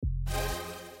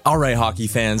All right, hockey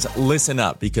fans, listen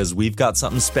up because we've got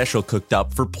something special cooked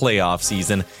up for playoff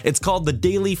season. It's called the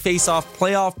Daily Face-Off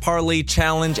Playoff Parlay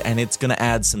Challenge, and it's going to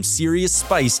add some serious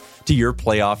spice to your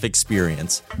playoff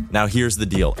experience. Now, here's the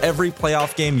deal. Every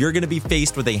playoff game, you're going to be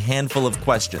faced with a handful of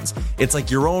questions. It's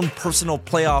like your own personal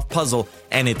playoff puzzle,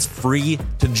 and it's free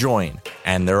to join.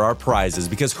 And there are prizes,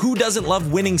 because who doesn't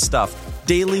love winning stuff?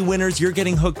 Daily winners, you're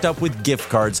getting hooked up with gift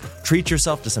cards. Treat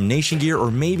yourself to some Nation gear or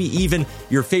maybe even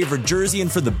your favorite jersey.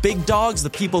 And for the big dogs, the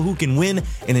people who can win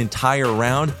an entire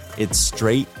round, it's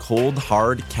straight, cold,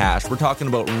 hard cash. We're talking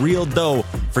about real dough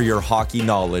for your hockey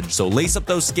knowledge. So lace up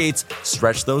those skates,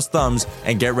 stretch those thumbs,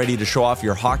 and get ready to show off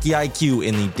your hockey IQ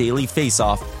in the Daily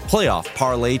Face-Off Playoff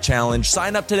Parlay Challenge.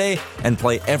 Sign up today and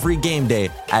play every game day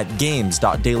at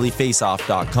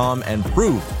games.dailyfaceoff.com and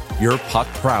prove your puck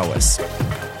prowess.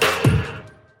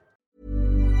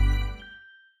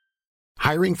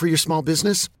 Hiring for your small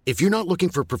business? If you're not looking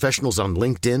for professionals on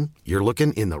LinkedIn, you're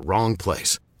looking in the wrong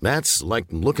place. That's like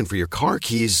looking for your car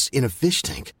keys in a fish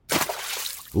tank.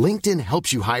 LinkedIn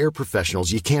helps you hire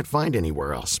professionals you can't find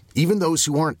anywhere else, even those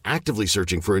who aren't actively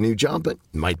searching for a new job but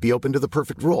might be open to the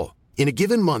perfect role. In a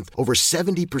given month, over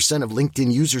 70% of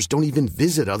LinkedIn users don't even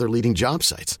visit other leading job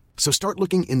sites. So start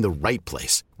looking in the right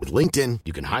place. With LinkedIn,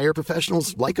 you can hire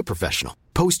professionals like a professional.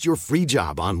 Post your free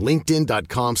job on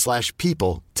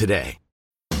linkedin.com/people today.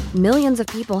 Millions of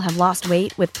people have lost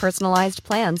weight with personalized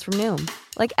plans from Noom.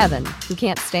 Like Evan, who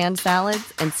can't stand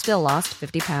salads and still lost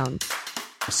 50 pounds.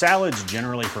 Salads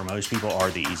generally for most people are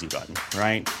the easy button,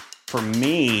 right? For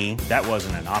me, that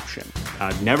wasn't an option.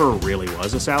 I never really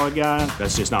was a salad guy.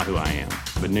 That's just not who I am.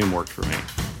 But Noom worked for me.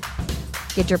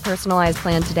 Get your personalized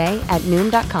plan today at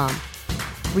Noom.com.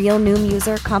 Real Noom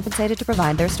user compensated to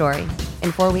provide their story.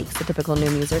 In 4 weeks, the typical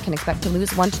Noom user can expect to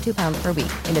lose 1 to 2 pounds per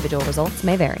week. Individual results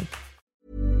may vary.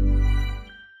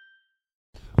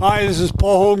 Hi, this is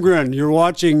Paul Holmgren. You're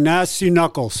watching Nasty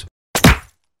Knuckles.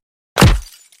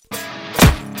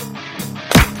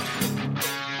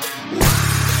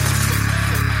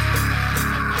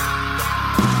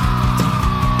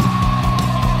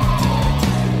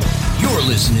 You're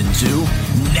listening to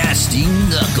Nasty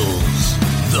Knuckles,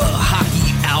 the Hockey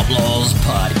Outlaws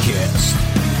podcast,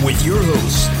 with your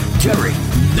hosts, Derek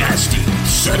Nasty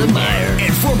Sotomayor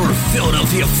and former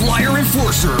Philadelphia Flyer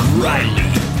enforcer Riley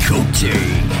Cote,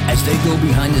 as they go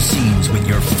behind the scenes with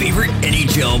your favorite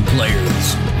NHL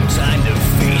players. Time to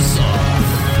face off.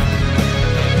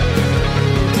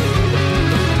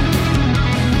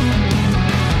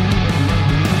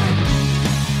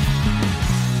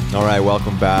 All right,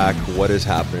 welcome back. What is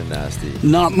happening, Nasty?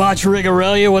 Not much,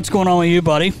 Rigarelia. What's going on with you,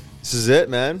 buddy? This is it,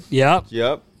 man. Yep.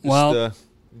 Just, well,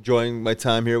 enjoying my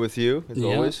time here with you, as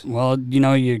always. Well,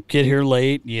 you get here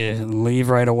late, you leave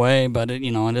right away, but it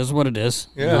is what it is.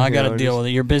 Yeah, I got to deal with it.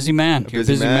 You're a busy man. You're a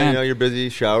busy man. You're busy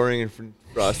showering and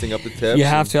frosting up the tips. You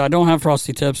have to. I don't have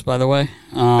frosty tips, by the way.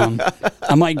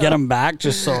 I might get them back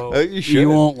just so you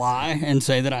won't lie and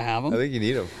say that I have them. I think you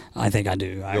need them. I think I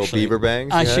do. The old beaver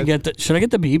bangs. Should I get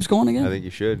the Beebs going again? I think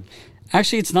you should.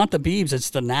 Actually, it's not the Beebs, it's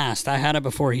the Nast. I had it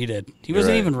before he did. He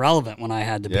wasn't even relevant when I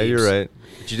had the Beebs. Yeah, you're right.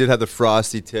 But you did have the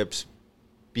frosty tips,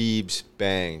 Beebs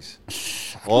bangs.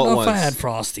 I don't know if I had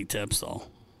frosty tips, though.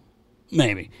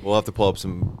 Maybe. We'll have to pull up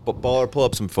some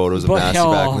photos of Nasty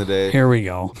back in the day. Here we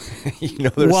go.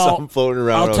 There's some floating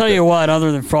around. I'll tell you what,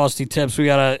 other than frosty tips, we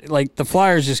got to, the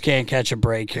Flyers just can't catch a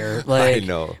break here. I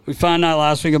know. We found out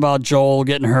last week about Joel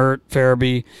getting hurt,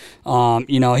 Farabee.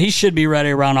 He should be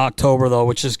ready around October, though,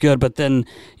 which is good. But then,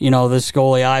 this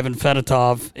goalie, Ivan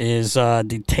Fedotov, is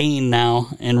detained now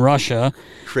in Russia.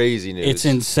 Crazy news. It's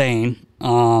insane.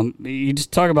 You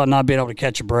just talk about not being able to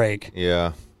catch a break.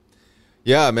 Yeah.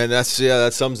 Yeah, man, that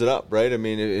sums it up, right? I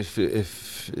mean, if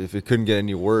it couldn't get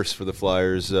any worse for the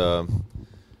Flyers, it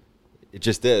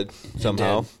just did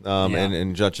somehow.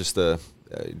 And not just the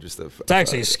it's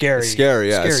actually scary. It's scary,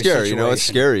 yeah. It's scary. Situation. It's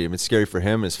scary. I mean, it's scary for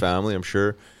him, his family, I'm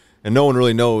sure. And no one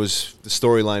really knows the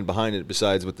storyline behind it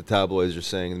besides what the tabloids are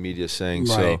saying and the media is saying.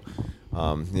 Right.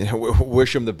 So,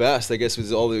 wish him the best, I guess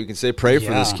is all that we can say. Pray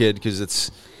for this kid because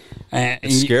it's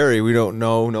scary. We don't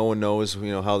know. No one knows,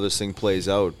 how this thing plays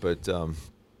out. But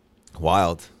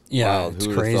wild. Yeah, wild. it's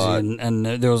crazy. And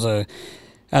there was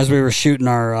as we were shooting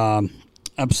our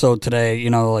episode today,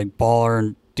 Baller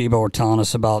and Debo were telling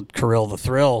us about Kirill the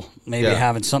Thrill maybe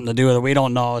having something to do with it. We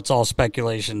don't know. It's all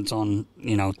speculations on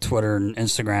Twitter and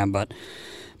Instagram. But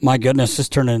my goodness, this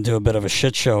turned into a bit of a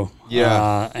shit show.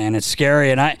 Yeah, and it's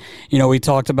scary. And we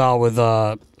talked about with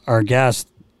our guest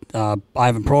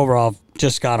Ivan Provorov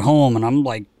just got home, and I'm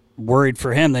like worried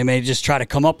for him. They may just try to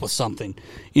come up with something,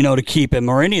 to keep him,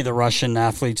 or any of the Russian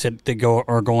athletes that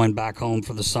are going back home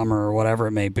for the summer or whatever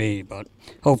it may be. But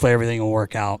hopefully everything will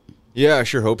work out. Yeah, I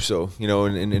sure hope so. In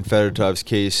Fedotov's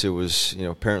case, it was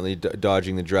apparently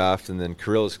dodging the draft, and then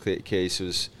Kirill's case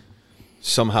was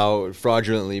somehow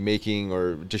fraudulently making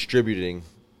or distributing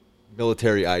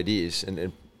military IDs,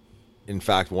 and in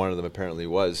fact, one of them apparently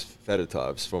was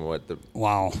Fedotov's, from what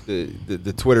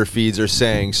the Twitter feeds are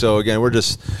saying. So again, we're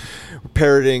just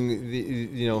parroting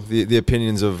the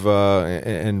opinions of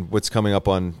and what's coming up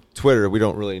on Twitter. We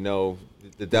don't really know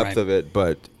the depth of it,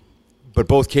 but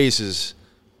both cases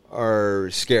are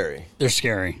scary. They're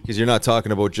scary because you're not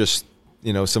talking about just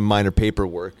some minor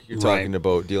paperwork. You're talking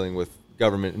about dealing with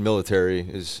government and military.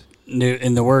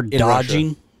 And the word dodging.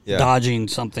 Russia. Yeah. Dodging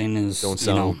something is doesn't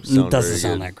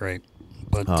sound that great.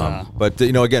 But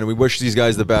again, we wish these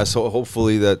guys the best.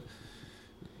 Hopefully that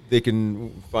they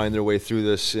can find their way through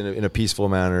this in a peaceful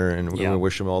manner, and we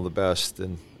wish them all the best.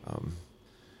 And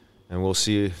we'll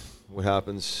see what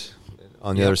happens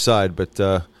on the other side. But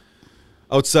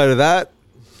outside of that,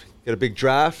 got a big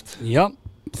draft. Yep,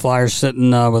 Flyers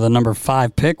sitting with a number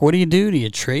 5 pick. What do? Do you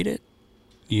trade it?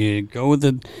 You go with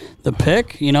the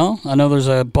pick, I know there's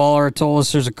a baller told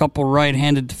us there's a couple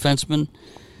right-handed defensemen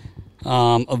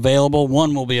available.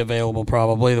 One will be available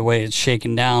probably the way it's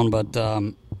shaken down, but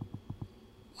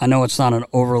I know it's not an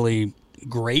overly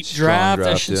great draft,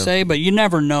 I should say, but you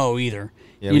never know either.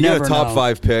 Yeah, you get a top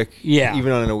 5 pick, yeah.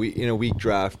 Even on in a weak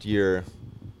draft year,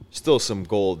 still some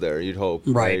gold there, you'd hope,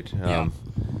 right? Yeah.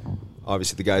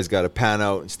 Obviously, the guy's got to pan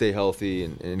out and stay healthy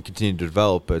and continue to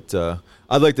develop, but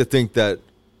I'd like to think that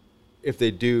if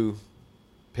they do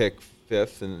pick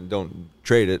 5th and don't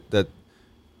trade it,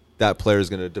 that player is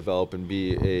going to develop and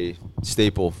be a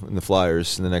staple in the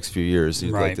Flyers in the next few years.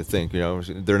 You'd like to think, they're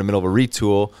in the middle of a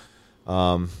retool.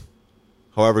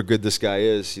 However good this guy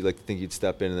is, you'd like to think he'd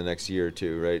step in the next year or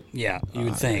two, right? Yeah, you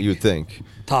would think. You would think.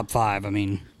 Top 5, I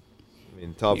mean,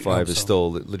 top 5 is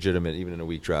still legitimate even in a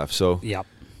weak draft. So, yeah.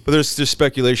 But there's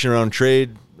speculation around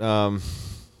trade.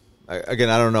 Again,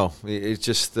 I don't know. It's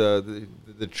just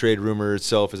the trade rumor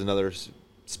itself is another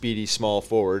speedy small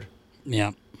forward.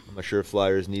 Yeah. I'm not sure if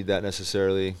Flyers need that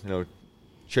necessarily.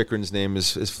 Chychrun's name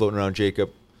is floating around.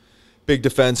 Jacob, big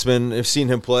defenseman. I've seen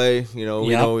him play. We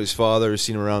know his father. We've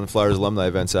seen him around the Flyers alumni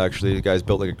events, actually. The guy's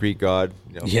built like a Greek god.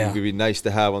 It would be nice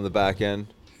to have on the back end.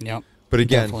 Yep. But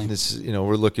again,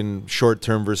 we're looking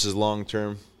short-term versus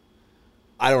long-term.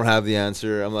 I don't have the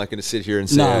answer. I'm not going to sit here and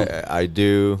say I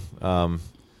do.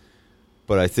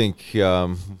 But I think,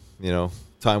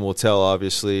 time will tell,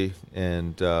 obviously.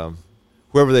 And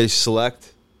whoever they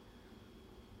select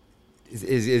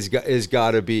is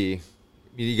got to be.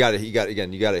 You got to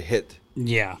hit.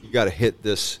 Yeah. You got to hit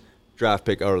this draft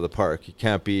pick out of the park. You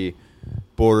can't be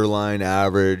borderline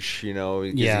average.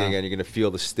 Again, you're going to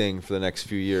feel the sting for the next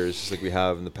few years, just like we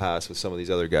have in the past with some of these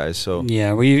other guys. So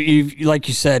yeah, well, you like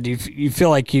you said, you feel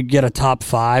like you get a top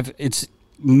 5. It's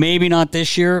maybe not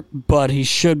this year, but he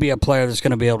should be a player that's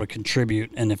going to be able to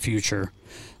contribute in the future.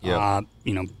 Yeah.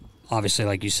 Obviously,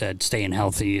 like you said, staying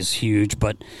healthy is huge,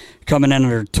 but coming in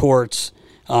under Torts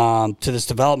to this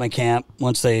development camp,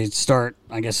 once they start,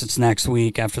 I guess it's next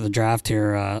week after the draft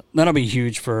here, that'll be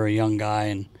huge for a young guy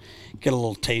and get a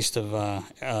little taste of,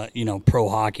 pro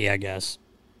hockey, I guess.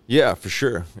 Yeah, for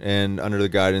sure. And under the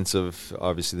guidance of,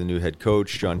 obviously, the new head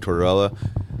coach, John Tortorella,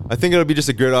 I think it'll be just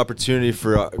a great opportunity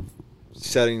for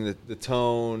setting the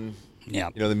tone. Yeah.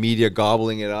 The media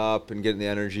gobbling it up and getting the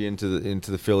energy into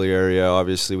the Philly area,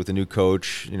 obviously, with the new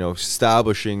coach,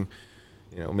 establishing,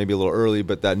 maybe a little early,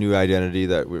 but that new identity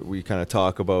that we kind of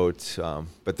talk about.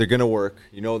 But they're going to work.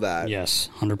 You know that. Yes,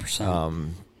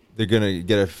 100%. They're going to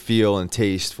get a feel and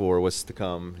taste for what's to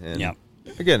come. And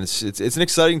again, it's an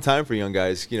exciting time for young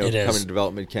guys, coming to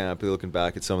development camp. Looking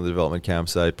back at some of the development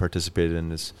camps that I participated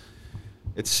in,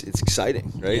 it's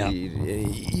exciting, right? Yeah.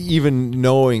 Even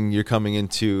knowing you're coming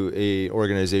into a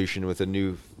organization with a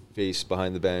new face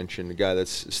behind the bench and a guy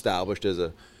that's established as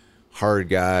a hard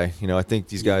guy, I think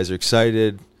these guys are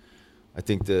excited. I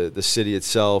think the city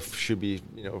itself should be,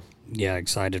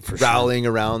 excited for rallying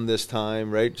around this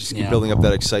time, right? Just keep building up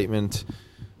that excitement.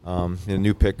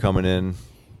 New pick coming in,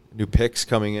 new picks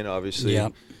coming in, obviously. Yeah.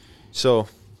 So,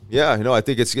 I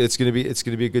think it's gonna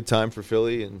be a good time for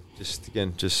Philly, and just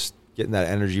getting that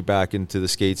energy back into the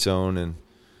skate zone and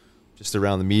just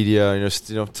around the media,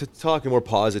 talking more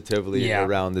positively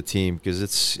around the team, because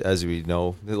it's, as we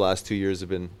know, the last 2 years have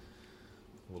been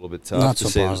a little bit tough. Not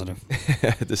so positive.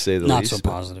 To say the Not least. so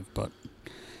positive, but I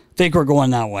think we're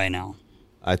going that way now.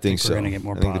 I think so. We're going to get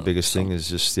more I think positive, the biggest thing is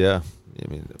just,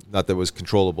 not that it was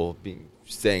controllable,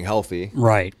 staying healthy.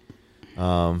 Right.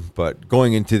 But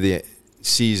going into the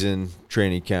season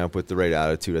training camp with the right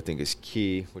attitude, I think, is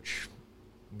key, which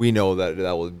we know that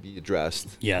will be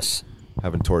addressed. Yes.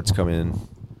 Having Torts come in.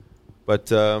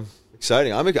 But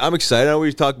exciting. I'm excited. I know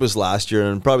we talked about this last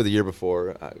year and probably the year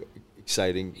before.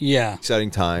 Exciting. Yeah.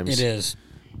 Exciting times. It is.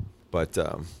 But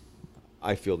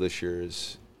I feel this year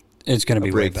is it's going to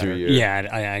be way better. Year. Yeah,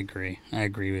 I agree. I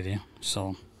agree with you.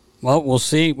 So, well, we'll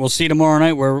see. We'll see tomorrow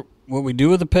night what we do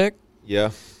with the pick.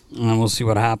 Yeah. And we'll see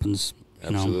what happens.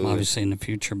 Absolutely. Obviously in the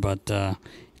future. But I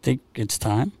think it's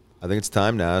time. I think it's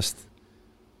time, Nast.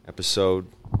 Episode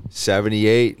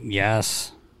 78.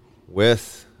 Yes.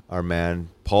 With our man,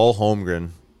 Paul Holmgren.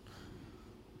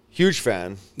 Huge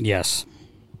fan. Yes.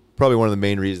 Probably one of the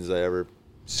main reasons I ever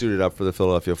suited up for the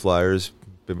Philadelphia Flyers.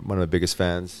 Been one of the biggest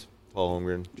fans. Paul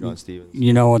Holmgren, John Stevens.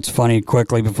 You know what's funny,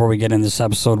 quickly, before we get in this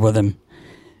episode with him?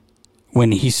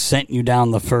 When he sent you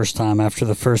down the first time, after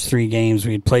the first 3 games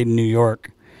we had played in New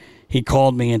York, he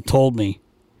called me and told me.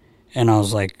 And I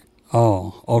was like,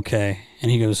 oh, okay.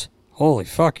 And he goes, holy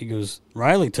fuck. He goes,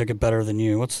 Riley took it better than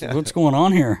you. What's going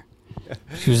on here?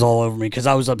 She was all over me because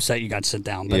I was upset you got sit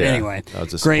down. But anyway,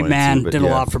 great man. Did a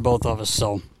lot for both of us.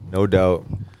 So no doubt.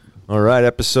 All right,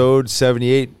 episode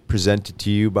 78 presented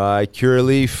to you by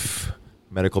Curaleaf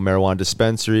Medical Marijuana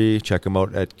Dispensary. Check them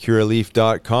out at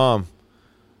curaleaf.com.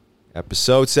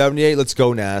 Episode 78. Let's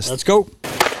go, Nast. Let's go.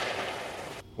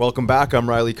 Welcome back. I'm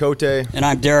Riley Cote. And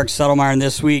I'm Derek Settlemeyer. And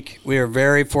this week, we are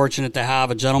very fortunate to have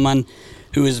a gentleman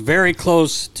who is very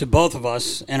close to both of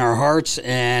us in our hearts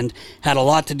and had a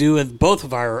lot to do with both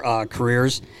of our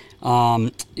careers.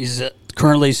 He's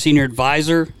currently senior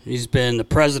advisor. He's been the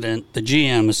president, the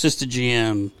GM, assistant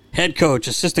GM, head coach,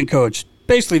 assistant coach,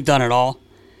 basically done it all.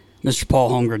 Mr.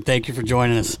 Paul Holmgren, thank you for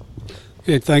joining us.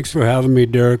 Hey, thanks for having me,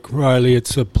 Derek. Riley,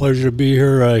 it's a pleasure to be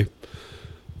here.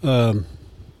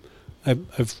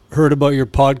 I've heard about your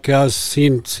podcast,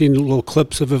 seen little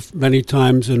clips of it many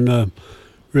times, and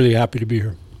really happy to be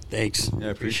here. Thanks. Yeah, I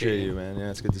appreciate you, man. Yeah,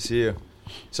 it's good to see you.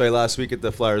 Saw you last week at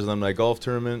the Flyers Alumni Golf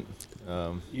Tournament.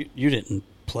 You didn't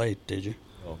play, did you?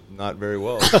 Oh, not very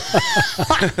well.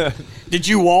 Did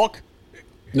you walk?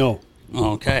 No.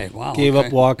 Okay. Wow. Gave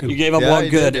up walking. You gave up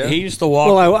walking. Good. Did, yeah. He used to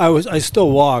walk. Well, I still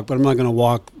walk, but I'm not going to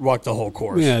walk the whole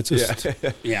course. Yeah, it's just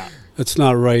yeah. It's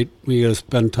not right. We got to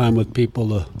spend time with people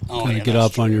to kind of get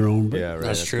off on your own. But yeah, right.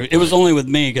 That's true. It was only with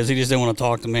me because he just didn't want to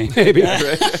talk to me. Maybe.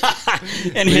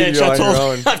 And Hitch,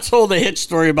 I've told the Hitch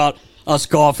story about us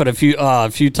golfing a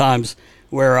few times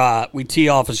where we tee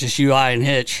off. It's just you, I, and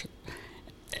Hitch,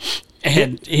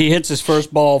 and he hits his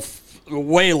first ball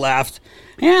way left.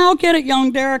 Yeah, I'll get it,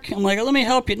 young Derek. I'm like, let me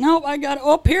help you. No, I got it.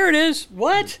 Oh, here it is.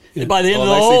 What? Yeah. And by the end of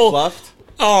the hole, fluffed?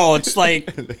 Oh, it's like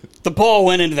the ball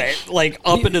went into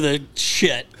into the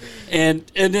shit. And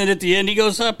then at the end, he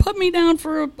goes, put me down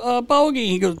for a bogey.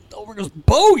 He goes,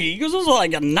 bogey? He goes, this is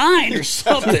like a 9 or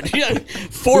something.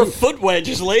 4 foot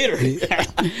wedges later.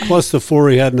 Plus the 4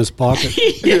 he had in his pocket.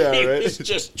 Yeah, right. It's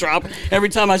just dropping. Every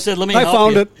time I said, let me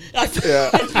help you. I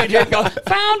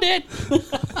found it.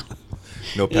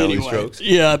 No penalty strokes.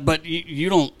 Yeah, but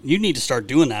you need to start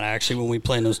doing that actually when we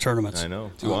play in those tournaments. I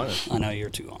know. Too honest. I know you're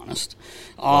too honest.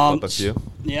 Up a few.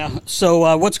 Yeah.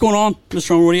 So what's going on, Mr.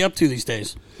 Roman? What are you up to these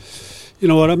days? You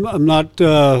know what? I'm not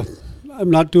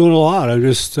doing a lot. I'm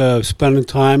just spending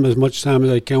as much time as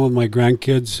I can with my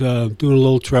grandkids. Doing a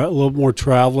little more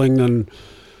traveling than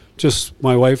just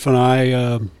my wife and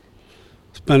I.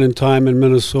 Spending time in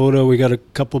Minnesota. We got a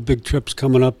couple big trips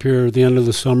coming up here at the end of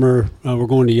the summer. We're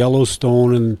going to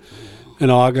Yellowstone, and in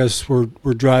August we're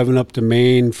driving up to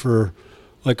Maine for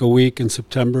like a week in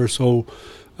September. So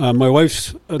my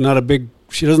wife's not a big.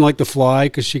 She doesn't like to fly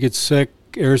because she gets sick,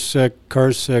 air sick,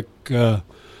 car sick.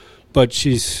 But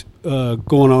she's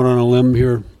going out on a limb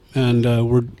here, and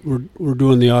we're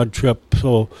doing the odd trip.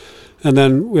 So, and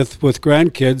then with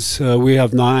grandkids, we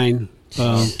have 9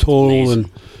 total. Amazing. And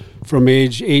from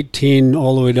age 18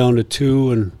 all the way down to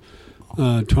 2,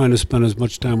 and trying to spend as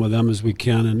much time with them as we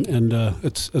can, and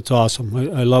it's awesome.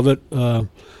 I love it.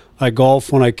 I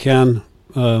golf when I can,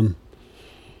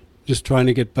 just trying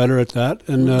to get better at that.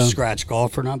 And scratch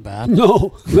golfer, not bad.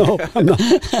 No, I'm not.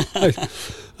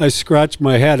 I scratched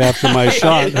my head after my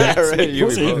shot. Yeah,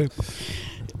 right.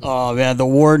 Oh man, the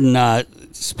warden.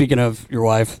 Speaking of your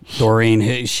wife,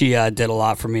 Doreen, she did a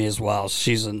lot for me as well.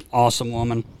 She's an awesome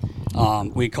woman.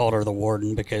 We called her the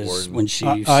warden because when she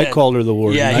I called her the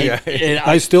warden. Yeah,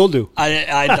 I still do.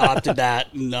 I adopted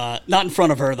that, not in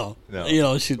front of her though. No, you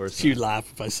know, she'd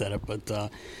laugh if I said it.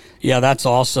 But yeah, that's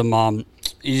awesome.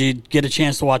 You get a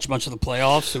chance to watch a bunch of the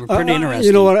playoffs. They were pretty interesting.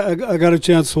 You know what? I got a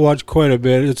chance to watch quite a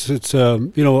bit. It's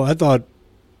I thought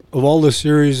of all the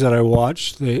series that I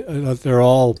watched, they're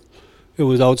all. It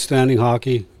was outstanding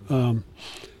hockey.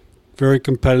 Very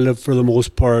competitive for the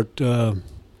most part. I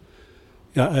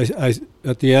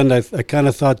at the end I kind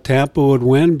of thought Tampa would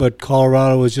win, but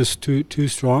Colorado was just too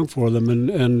strong for them,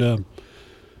 and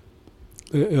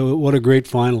what a great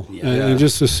final. And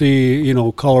just to see,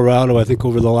 Colorado, I think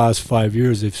over the last 5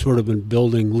 years they've sort of been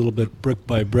building a little bit brick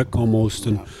by brick almost,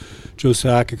 and Joe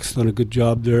Sakic's done a good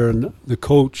job there, and the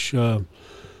coach who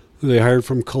they hired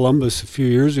from Columbus a few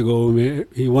years ago, I mean,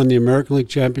 he won the American League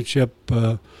Championship.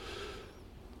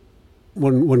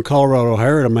 When Colorado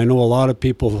hired him, I know a lot of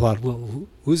people thought, well,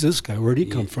 who's this guy? Where'd he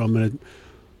come from? And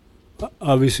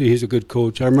obviously he's a good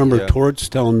coach. I remember Torts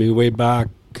telling me way back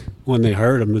when they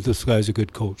hired him that this guy's a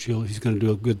good coach. He's going to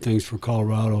do good things for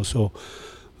Colorado. So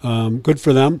good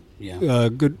for them. Yeah.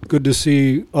 Good to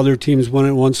see other teams win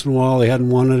it once in a while. They hadn't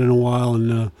won it in a while,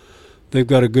 and they've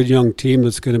got a good young team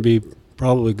that's going to be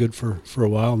probably good for a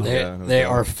while now. They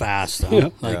are fast,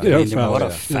 though. Yeah. What a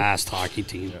fast hockey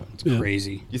team. It's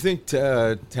crazy. You think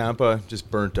Tampa just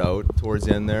burnt out towards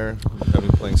the end there, having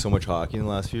playing so much hockey in the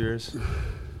last few years?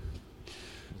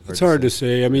 It's hard to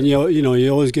say. I mean,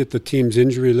 you always get the team's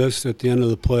injury list at the end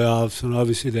of the playoffs, and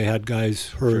obviously they had guys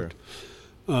hurt.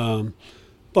 Sure.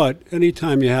 But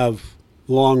anytime you have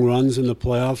long runs in the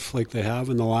playoffs like they have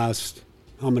in the last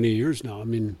how many years now? I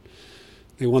mean,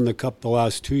 they won the Cup the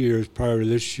last 2 years prior to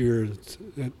this year.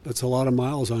 That's a lot of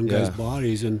miles on guys'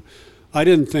 bodies. And I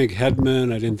didn't think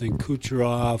Hedman, I didn't think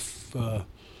Kucherov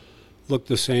looked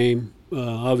the same.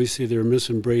 Obviously, they were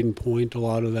missing Braden Point a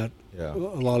lot of the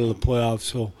playoffs.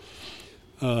 So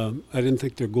I didn't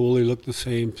think their goalie looked the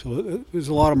same. So there's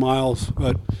a lot of miles.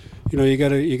 But, you got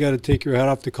to take your hat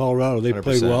off to Colorado. They 100%.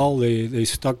 Played well. They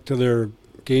stuck to their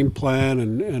game plan.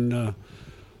 And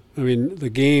I mean, the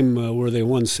game where they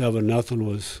won 7-0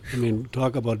 was,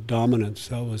 talk about dominance.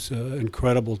 That was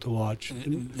incredible to watch.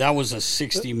 That was a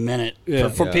 60-minute.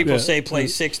 People say play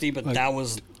 60, but that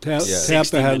was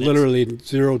Tampa had literally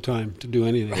zero time to do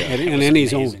anything in any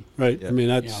zone. Right? Yeah. I mean,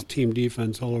 that's team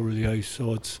defense all over the ice.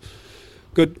 So it's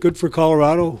good for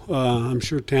Colorado. I'm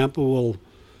sure Tampa will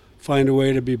find a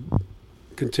way to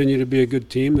continue to be a good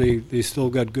team. They still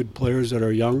got good players that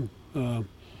are young.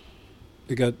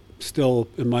 They got still,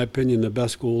 in my opinion, the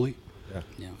best goalie.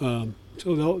 So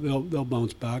they'll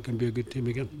bounce back and be a good team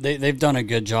again. They've done a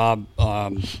good job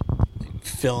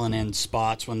filling in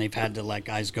spots when they've had to let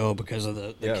guys go because of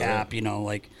the cap.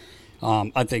 Right.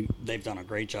 I think they've done a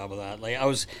great job of that. Like I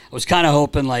was kind of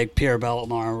hoping like Pierre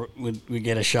Bellemare would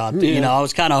get a shot. I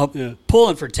was kind of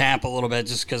pulling for Tampa a little bit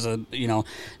just because of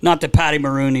not that Patty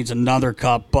Maroon needs another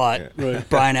cup, but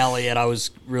Brian Elliott. I was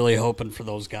really hoping for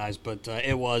those guys, but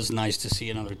it was nice to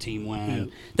see another team win.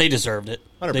 And they deserved it.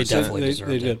 100%. They definitely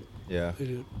deserved it. Did. Yeah. They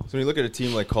did. So when you look at a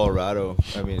team like Colorado,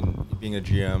 I mean, being a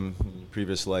GM in your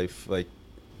previous life,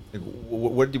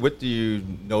 what do you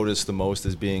notice the most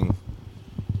as being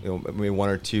one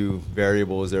or two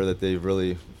variables there that they've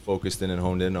really focused in and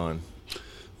honed in on?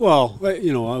 Well,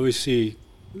 obviously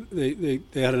they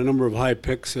had a number of high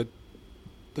picks that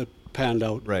panned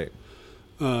out. Right.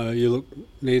 You look,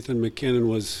 Nathan McKinnon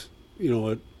was,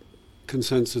 a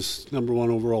consensus #1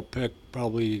 overall pick,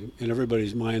 probably in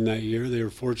everybody's mind that year. They were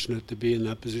fortunate to be in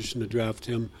that position to draft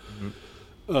him.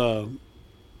 Mm-hmm.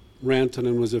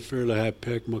 Rantanen was a fairly high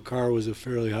pick. Makar was a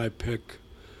fairly high pick.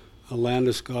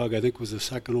 Landeskog, I think, was the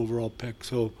 2nd overall pick.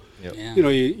 So,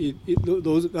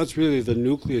 that's really the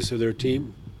nucleus of their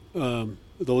team,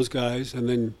 those guys. And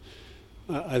then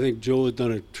I think Joe has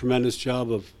done a tremendous job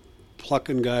of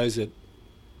plucking guys that,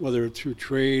 whether through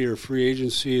trade or free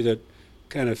agency, that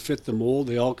kind of fit the mold.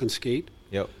 They all can skate.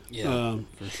 Yep. Yeah,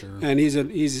 for sure. And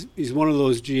he's one of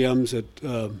those GMs that,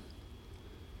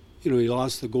 he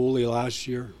lost the goalie last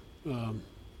year.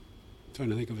 Trying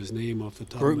to think of his name off the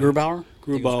top of my head.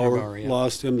 Grubauer,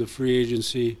 lost him to free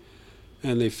agency,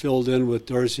 and they filled in with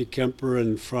Darcy Kemper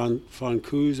and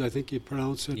Francouz, I think you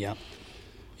pronounce it. Yeah.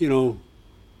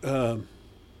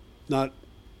 Not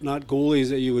goalies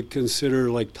that you would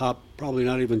consider like top, probably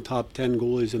not even top 10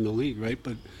 goalies in the league, right?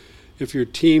 But if your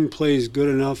team plays good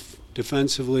enough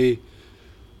defensively,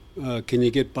 can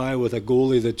you get by with a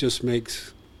goalie that just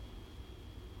makes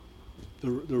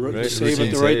the save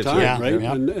at the right time, right?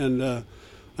 Yeah. And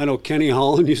I know Kenny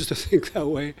Holland used to think that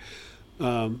way.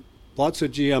 Lots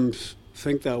of GMs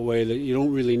think that way, that you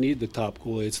don't really need the top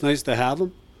goalie. It's nice to have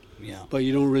them, but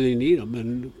you don't really need them.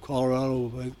 And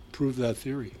Colorado proved that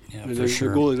theory. Yeah, for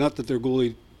sure. Goalie, not that their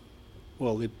goalie,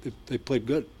 well, they played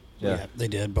good. Yeah, they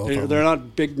did, both of them. They're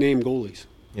not big-name goalies.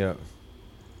 Yeah.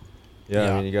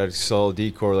 I mean, you got a solid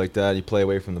decor like that. You play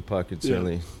away from the puck, it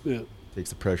certainly takes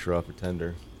the pressure off a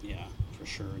tender. Yeah, For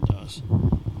sure it does.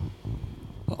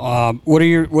 What are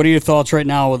your thoughts right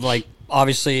now with, like,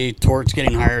 obviously Torts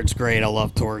getting hired? It's great. I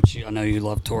love Torts. I know you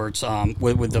love Torts.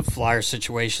 With the Flyers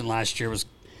situation last year was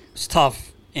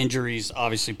tough. Injuries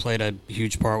obviously played a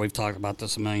huge part. We've talked about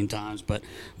this a million times, but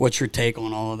what's your take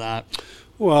on all of that?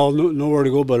 Well, nowhere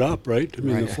to go but up, right? I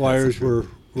mean, the Flyers were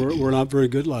not very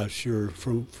good last year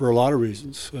for a lot of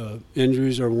reasons.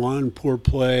 Injuries are one, poor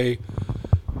play,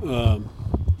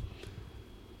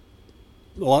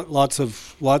 lots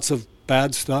of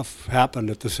bad stuff happened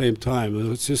at the same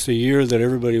time. It's just a year that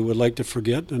everybody would like to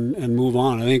forget and move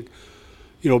on. I think,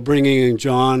 bringing in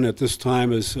John at this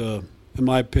time is, in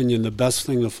my opinion, the best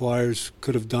thing the Flyers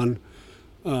could have done.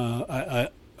 I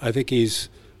think he's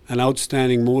an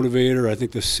outstanding motivator. I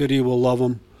think the city will love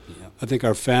him. Yeah. I think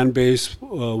our fan base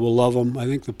will love him. I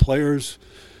think the players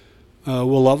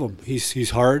will love him.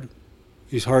 He's hard.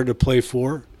 He's hard to play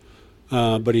for,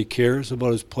 but he cares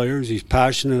about his players. He's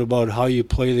passionate about how you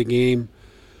play the game,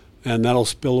 and that'll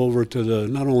spill over to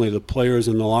not only the players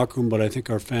in the locker room, but I think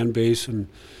our fan base and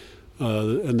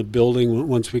the building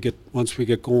once we get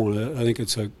going. I think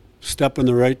it's a step in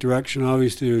the right direction.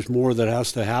 Obviously, there's more that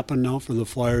has to happen now for the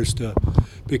Flyers to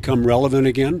become relevant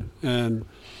again. And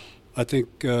I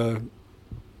think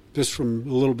just from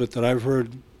a little bit that I've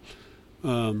heard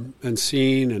and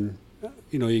seen, and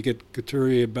you get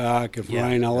Couturier back. If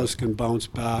Ryan Ellis can bounce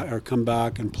back or come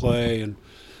back and play, and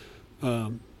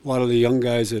a lot of the young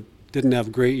guys that didn't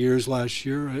have great years last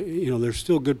year, they're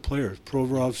still good players.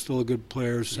 Provorov's still a good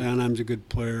player. Sanheim's a good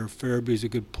player. Farabee's a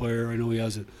good player. I know he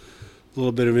has a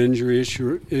little bit of injury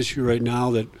issue right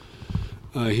now that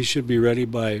he should be ready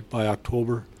by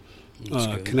October.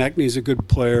 Konechny's a good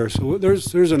player. So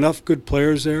there's enough good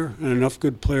players there, and enough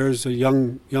good players,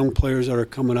 young players that are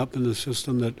coming up in the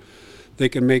system that they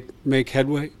can make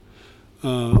headway.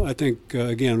 I think,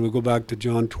 again, we go back to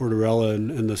John Tortorella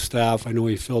and the staff. I know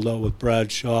he filled out with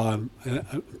Brad Shaw. I'm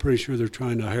pretty sure they're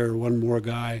trying to hire one more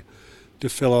guy to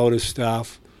fill out his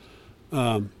staff.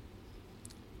 So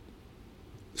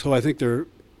I think they're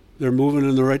moving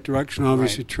in the right direction.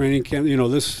 Obviously, training camp.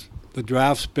 The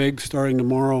draft's big, starting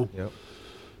tomorrow. Yep.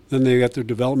 Then they got their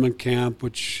development camp,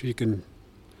 which you can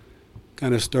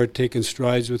kind of start taking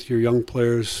strides with your young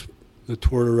players, the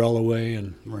Tortorella way,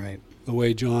 and the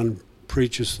way John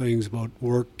preaches things about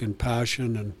work and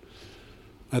passion. And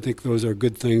I think those are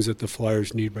good things that the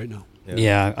Flyers need right now.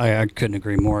 Yeah, I couldn't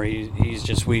agree more. He's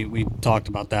just we talked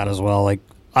about that as well. Like,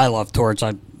 I love Torts.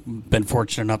 I've been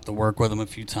fortunate enough to work with him a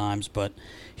few times, but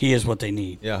he is what they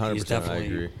need. Yeah, 100%. I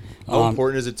agree. How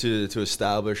important is it to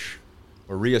establish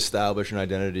or reestablish an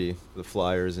identity for the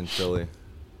Flyers in Philly?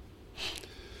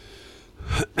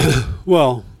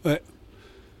 Well,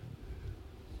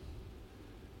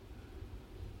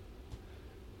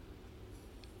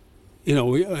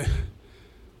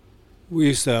 we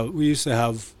used to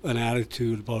have an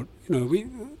attitude about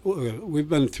we've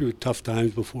been through tough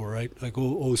times before, right? Like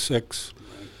 06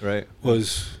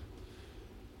 was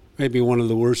maybe one of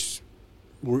the worst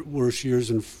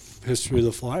years in history of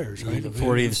the Flyers, right? The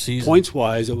 40th season. Points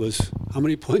wise, it was, how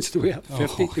many points do we have?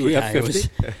 50? Do we have 50?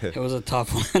 It was a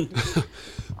tough one.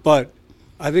 But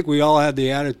I think we all had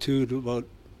the attitude about,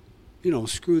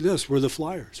 screw this, we're the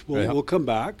Flyers. We'll come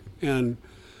back, and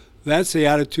that's the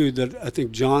attitude that I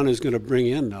think John is going to bring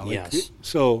in now. Yes.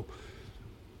 So,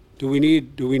 do we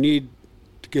need to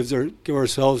give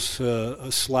ourselves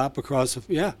a slap across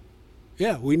the?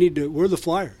 Yeah. We need to. We're the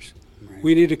Flyers. Right.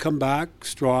 We need to come back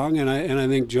strong, and I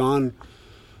think John,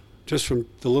 just from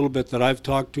the little bit that I've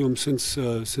talked to him since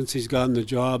he's gotten the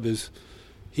job, is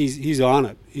he's on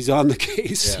it. He's on the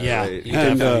case. Yeah, right. He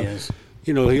definitely is.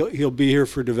 He'll be here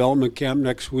for development camp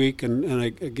next week, and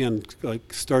again,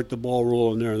 like, start the ball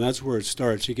rolling there, and that's where it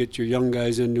starts. You get your young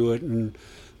guys into it, and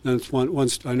then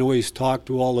once I know he's talked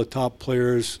to all the top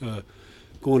players,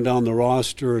 going down the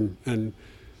roster, and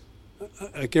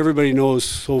like everybody knows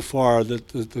so far that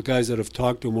the guys that have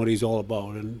talked to him what he's all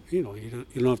about, and you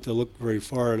don't have to look very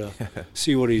far to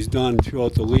see what he's done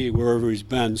throughout the league wherever he's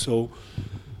been. So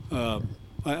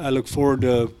I look forward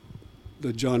to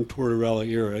the John Tortorella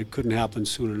era. It couldn't happen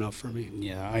soon enough for me.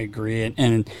 Yeah, I agree.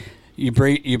 And you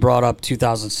brought up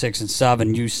 2006 and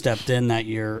 2007. You stepped in that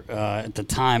year at the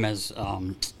time as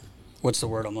what's the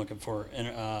word I'm looking for?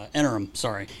 Interim.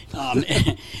 Sorry,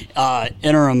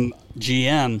 interim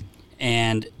GM,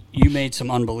 and you made some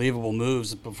unbelievable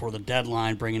moves before the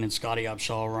deadline, bringing in Scotty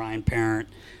Upshaw, Ryan Parent.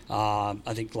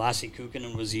 I think Lassie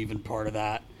Kukkonen was even part of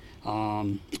that.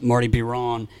 Marty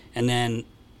Biron, and then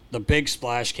the big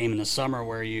splash came in the summer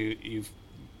where you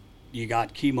you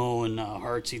got Chemo and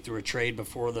Hartsey through a trade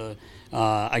before the,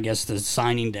 I guess, the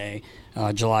signing day,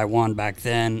 July 1 back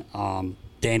then.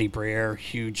 Danny Briere,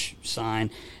 huge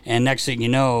sign. And next thing you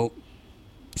know,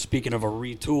 speaking of a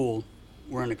retool,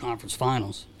 we're in the conference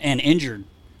finals. And injured.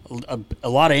 A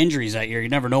lot of injuries that year. You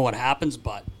never know what happens,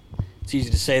 but it's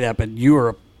easy to say that. But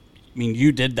you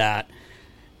did that.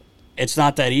 It's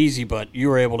not that easy, but you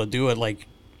were able to do it. Like,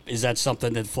 is that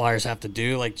something that Flyers have to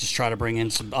do? Like, just try to bring in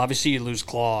some. Obviously, you lose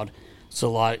Claude. It's a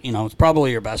lot. It's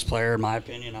probably your best player in my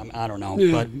opinion. I don't know,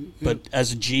 Yeah, but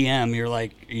as a GM,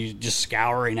 you're just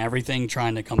scouring everything,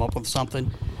 trying to come up with something.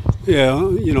 Yeah,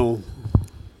 you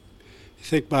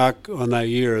think back on that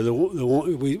year.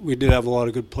 We did have a lot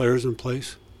of good players in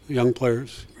place, young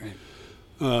players,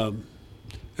 Right.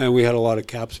 And we had a lot of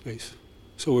cap space,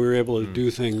 so we were able to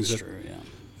do things That's true. Yeah.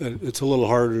 that it's a little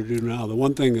harder to do now. The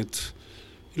one thing that's,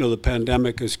 the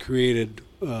pandemic has created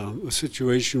a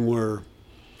situation where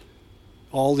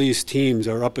all these teams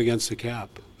are up against the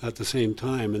cap at the same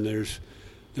time, and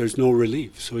there's no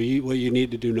relief. So what you need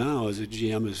to do now as a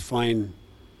GM is find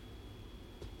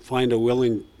a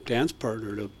willing dance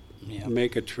partner to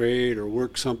make a trade or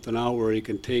work something out where you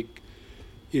can take,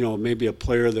 maybe a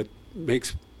player that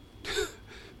makes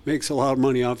a lot of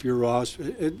money off your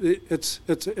roster. It's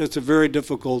a very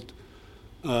difficult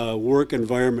work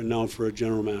environment now for a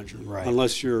general manager, right.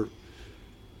 Unless you're,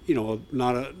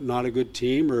 not a good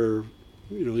team, or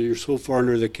you're so far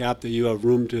under the cap that you have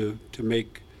room to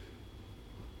make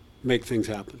things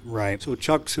happen. Right. So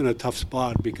Chuck's in a tough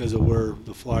spot because of where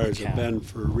the Flyers have been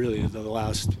for really the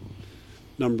last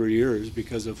number of years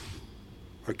because of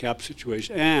our cap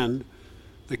situation and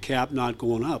the cap not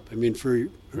going up. I mean,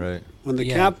 when the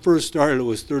cap first started, it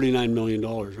was $39 million,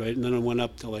 right? And then it went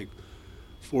up to like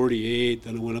 48,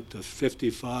 then it went up to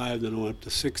 55, then it went up to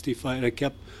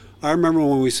 65. I remember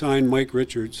when we signed Mike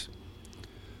Richards,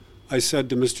 I said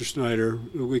to Mr. Snyder,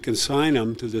 we can sign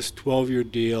him to this 12-year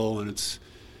deal, and it's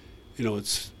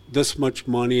this much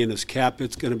money, and his cap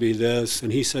it's going to be this.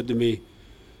 And he said to me,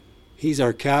 he's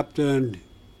our captain.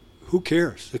 Who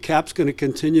cares? The cap's going to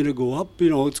continue to go up.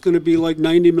 It's going to be like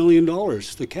 $90 million,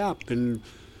 the cap, in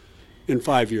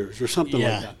 5 years or something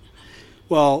like that.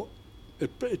 Well,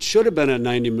 it should have been at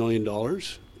 $90 million,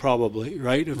 probably,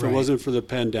 right? If it wasn't for the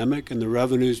pandemic and the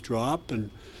revenues drop, and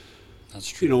that's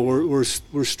true.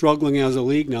 We're struggling as a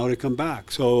league now to come back.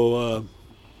 So,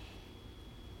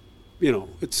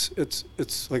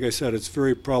 it's like I said, it's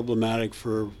very problematic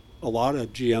for a lot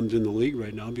of GMs in the league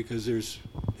right now because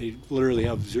they literally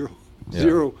have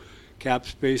zero cap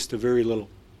space to very little.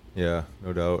 Yeah,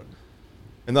 no doubt.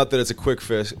 And not that it's a quick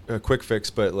fix,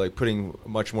 but like putting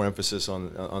much more emphasis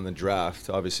on the draft.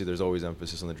 Obviously, there's always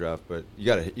emphasis on the draft, but you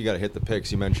gotta hit the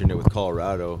picks. You mentioned it with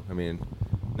Colorado. I mean,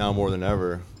 now more than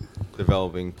ever,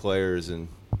 developing players and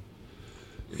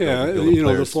building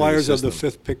the Flyers have the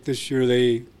 5th pick this year.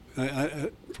 They,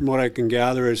 from what I can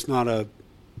gather, it's not a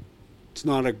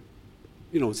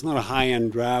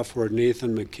high-end draft where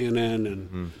Nathan McKinnon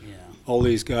and all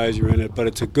these guys are in it, but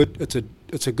it's a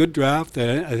good draft.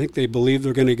 I think they believe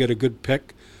they're going to get a good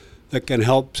pick that can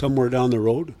help somewhere down the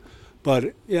road.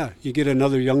 But you get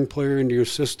another young player into your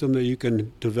system that you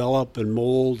can develop and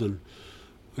mold, and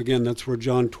again, that's where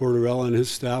John Tortorella and his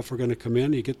staff are going to come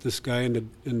in. You get this guy in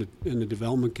the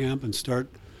development camp and start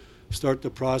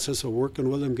the process of working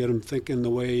with him, get him thinking the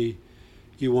way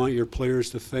you want your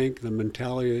players to think, the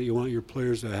mentality that you want your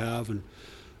players to have, and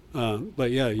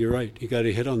but you're right. You got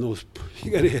to hit on those.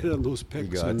 You got to hit on those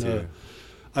picks. I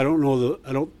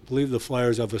don't believe the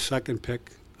Flyers have a 2nd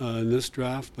pick in this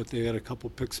draft, but they had a couple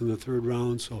picks in the 3rd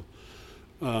round. So,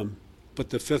 but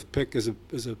the 5th pick is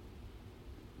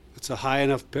a high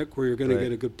enough pick where you're going to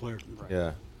get a good player. Right.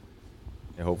 Yeah.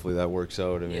 Hopefully that works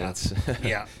out. I mean, it's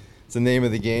it's the name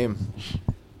of the game.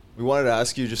 We wanted to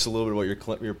ask you just a little bit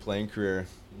about your playing career.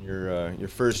 Your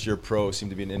first year pro seemed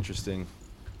to be an interesting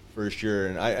first year,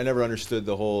 and I never understood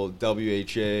the whole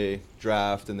WHA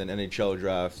draft and then NHL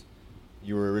draft.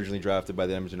 You were originally drafted by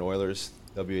the Edmonton Oilers.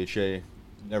 WHA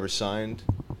never signed.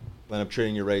 Ended up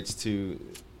trading your rights to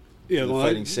the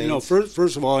Fighting Saints.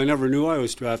 First of all, I never knew I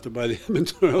was drafted by the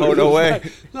Edmonton Oilers. Oh, no way.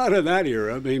 Not in that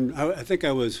era. I mean, I think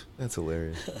I was. That's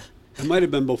hilarious. It might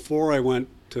have been before I went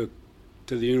to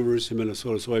the University of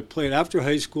Minnesota. So I played after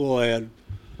high school. I had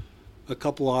a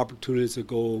couple of opportunities to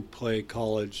go play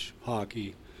college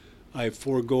hockey. I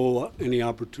forego an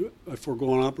opportunity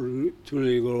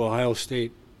to go to Ohio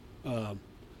State to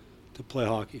play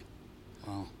hockey.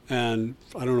 Wow. And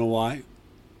I don't know why.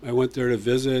 I went there to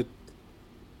visit.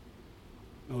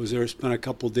 I was there, spent a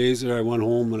couple of days there. I went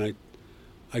home and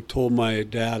I told my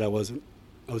dad I was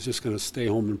just going to stay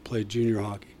home and play junior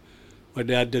hockey. My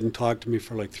dad didn't talk to me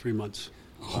for like 3 months.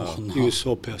 Oh, no. He was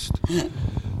so pissed.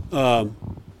 But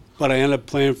I ended up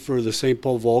playing for the St.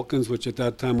 Paul Vulcans, which at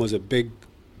that time was a big,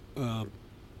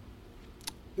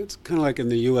 it's kind of like in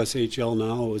the USHL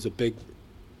now. It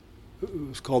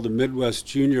was called the Midwest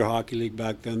Junior Hockey League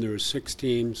back then. There were 6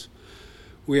 teams.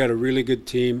 We had a really good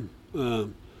team.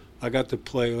 I got to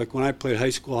play, like when I played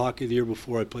high school hockey the year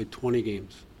before, I played 20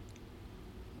 games.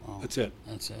 Wow. That's it.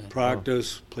 That's it.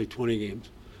 Practice, play 20 games.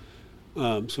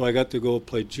 So I got to go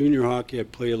play junior hockey. I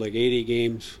played like 80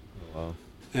 games. Wow.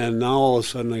 And now all of a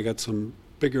sudden I got some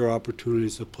bigger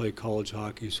opportunities to play college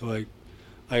hockey. So I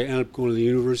ended up going to the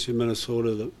University of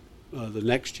Minnesota the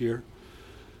next year.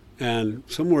 And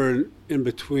somewhere in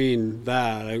between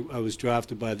that, I was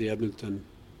drafted by the Edmonton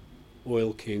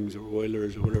Oil Kings or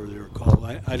Oilers or whatever they were called.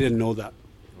 I didn't know that.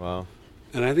 Wow.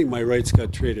 And I think my rights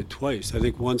got traded twice. I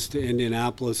think once to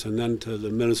Indianapolis and then to the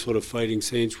Minnesota Fighting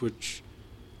Saints, which...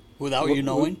 Without you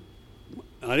knowing?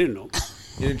 I didn't know.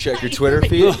 You didn't check your Twitter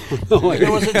feed? No, It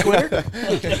wasn't Twitter? no,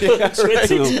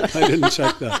 I didn't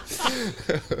check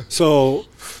that. So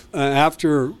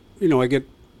after, I get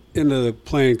into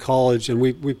playing college, and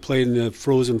we played in the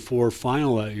Frozen Four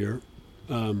final that year.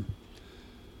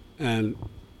 And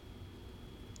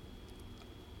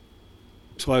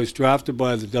so I was drafted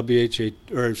by the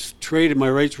WHA, or traded, my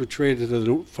rights were traded to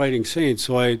the Fighting Saints,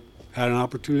 so I had an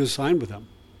opportunity to sign with them.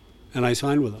 And I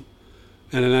signed with them.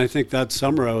 And then I think that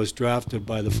summer I was drafted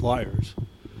by the Flyers.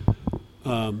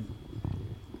 And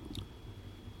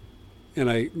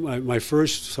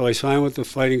so I signed with the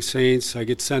Fighting Saints. I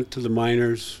get sent to the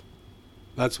minors.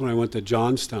 That's when I went to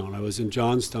Johnstown. I was in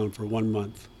Johnstown for 1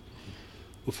 month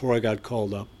before I got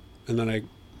called up. And then I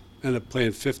ended up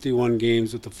playing 51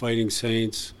 games with the Fighting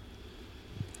Saints.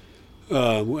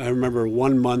 I remember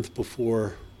 1 month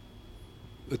before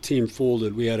the team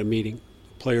folded, we had a meeting,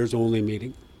 players only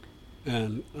meeting.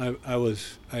 And I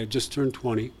had just turned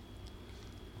 20.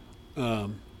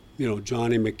 Johnny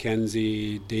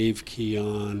McKenzie, Dave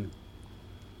Keon,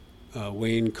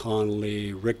 Wayne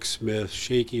Connolly, Rick Smith,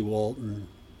 Shaky Walton,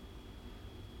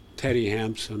 Teddy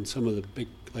Hampson, some of the big,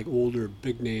 like older,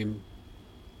 big name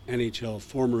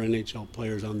former NHL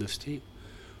players on this team.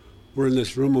 We're in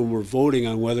this room and we're voting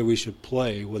on whether we should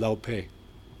play without pay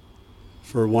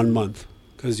for 1 month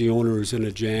because the owner was in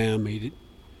a jam. He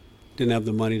didn't have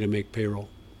the money to make payroll.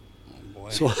 Oh, boy.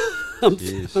 So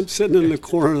I'm sitting in the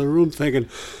corner of the room thinking,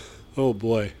 oh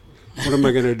boy, what am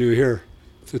I going to do here?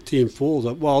 If the team folds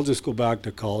up, well, I'll just go back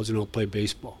to college and I'll play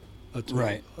baseball. That's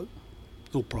right.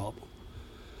 No problem.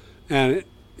 And,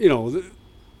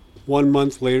 1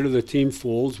 month later, the team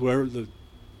folds. We're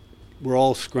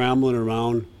all scrambling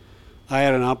around. I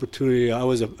had an opportunity.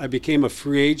 I became a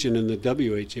free agent in the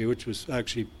WHA, which was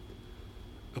actually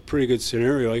a pretty good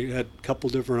scenario. I had a couple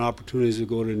different opportunities to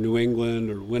go to New England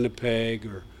or Winnipeg,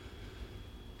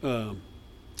 and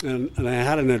I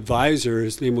had an advisor.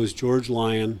 His name was George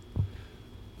Lyon.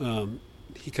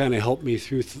 He kind of helped me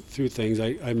through things.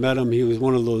 I met him. He was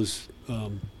one of those.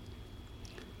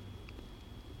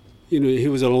 He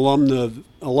was an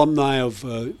alumni of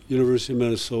University of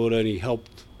Minnesota, and he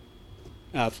helped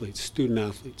student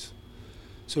athletes.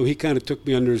 So he kind of took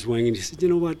me under his wing, and he said, "You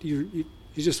know what? You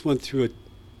just went through it.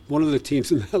 One of the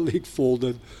teams in that league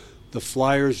folded. The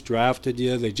Flyers drafted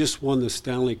you. They just won the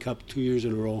Stanley Cup 2 years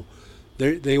in a row.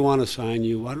 They want to sign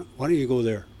you. Why don't you go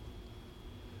there?"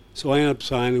 So I ended up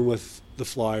signing with the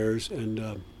Flyers, and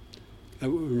I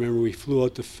remember we flew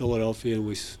out to Philadelphia,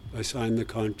 and I signed the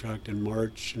contract in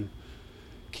March. And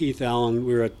Keith Allen,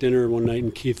 we were at dinner one night,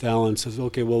 and Keith Allen says,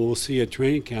 "Okay, well, we'll see you at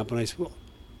training camp." And I said, "Well,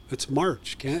 it's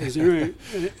March. Is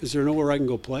there nowhere I can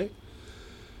go play?"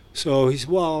 So he said,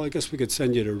 "Well, I guess we could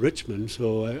send you to Richmond."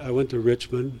 So I went to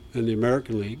Richmond in the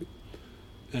American League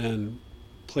and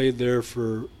played there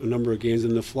for a number of games.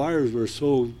 And the Flyers were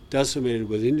so decimated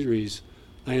with injuries,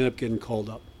 I ended up getting called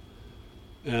up.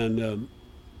 And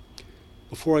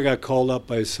before I got called up,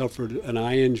 I suffered an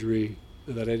eye injury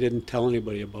that I didn't tell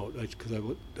anybody about because I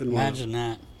didn't Imagine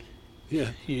that.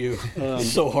 Yeah. You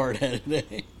so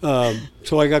hard-headed.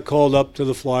 So I got called up to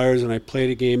the Flyers, and I played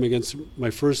a game against, my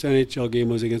first NHL game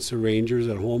was against the Rangers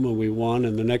at home, and we won.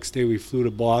 And the next day we flew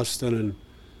to Boston,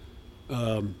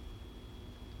 and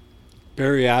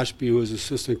Barry Ashby, who was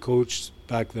assistant coach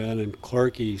back then, and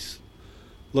Clarkey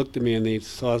looked at me, and they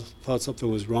thought something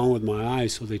was wrong with my eye,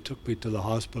 so they took me to the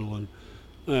hospital, and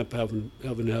I ended up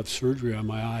having to have surgery on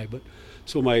my eye. But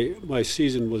so my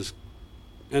season was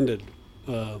ended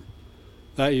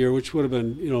that year, which would have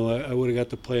been, I would have got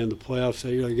to play in the playoffs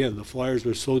that year. Again, the Flyers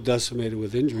were so decimated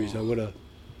with injuries, I would have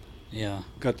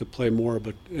got to play more.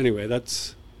 But anyway,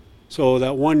 so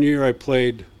that 1 year I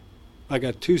I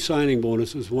got 2 signing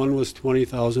bonuses. One was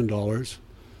 $20,000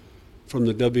 from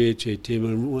the WHA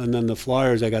team, and then the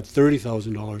Flyers, I got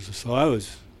 $30,000. So I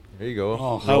was... There you go.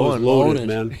 Oh, I was loaded,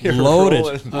 man.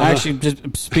 Loaded. Actually,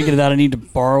 just speaking of that, I need to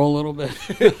borrow a little bit.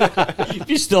 If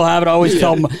you still have it, I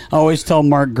always tell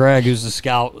Mark Gregg, who's the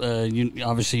scout.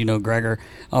 Obviously, you know Gregor.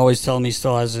 I always tell him he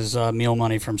still has his meal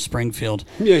money from Springfield.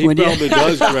 Yeah, he probably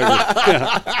does, Gregor.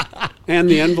 Yeah. And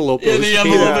the envelope. Yeah, the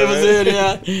envelope was in.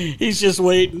 Yeah, he's just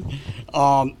waiting.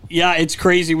 Yeah, it's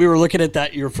crazy. We were looking at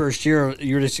that your first year.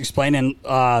 You were just explaining.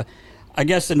 I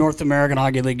guess the North American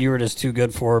Hockey League you were just too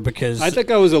good for because... I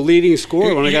think I was a leading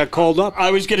scorer when I got called up.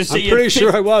 I was going to say I'm pretty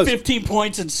sure I was. 15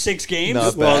 points in 6 games.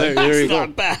 Not bad. Well, there you go.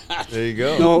 Not bad. There you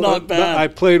go. No, not bad. I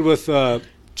played with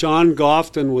John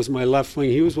Gofton was my left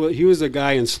wing. He was the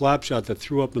guy in Slapshot that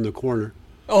threw up in the corner.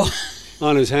 Oh.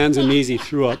 On his hands and knees he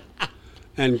threw up.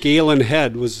 And Galen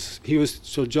Head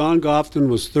so John Gofton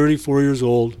was 34 years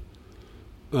old.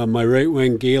 My right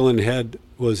wing, Galen Head,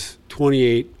 was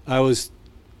 28.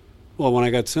 When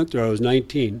I got sent there, I was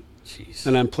 19. Jeez.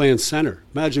 And I'm playing center.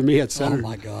 Imagine me at center. Oh,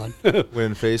 my God.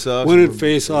 Winning face-offs. Winning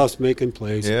face-offs, making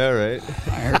plays. Yeah, right.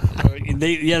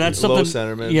 That's something. Low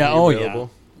centerman. Yeah, available.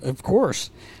 Yeah. Of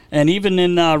course. And even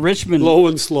in Richmond. Low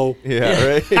and slow. Yeah,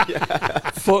 right.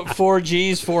 Yeah. 4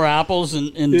 G's, 4 apples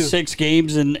in 6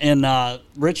 games in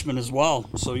Richmond as well.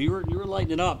 So you were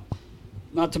lighting it up.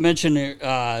 Not to mention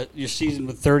your season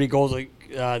with 30 goals, like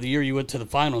the year you went to the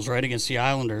finals, right, against the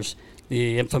Islanders.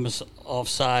 The infamous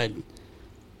offside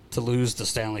to lose the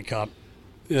Stanley Cup.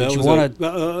 Yeah,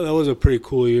 that was a pretty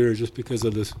cool year just because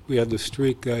of this. We had the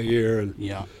streak that year, and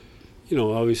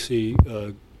obviously,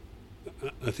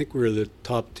 I think we were the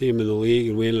top team in the league,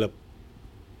 and we ended up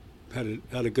had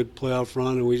a good playoff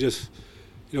run, and we just,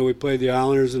 we played the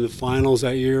Islanders in the finals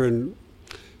that year, and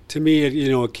to me,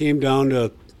 it came down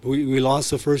to we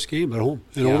lost the first game at home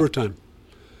in overtime.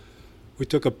 We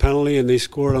took a penalty, and they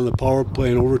scored on the power play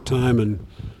in overtime. And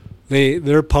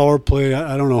their power play,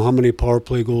 I don't know how many power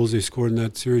play goals they scored in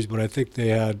that series, but I think they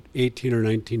had 18 or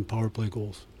 19 power play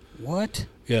goals. What?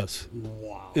 Yes.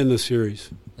 Wow. In the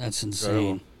series. That's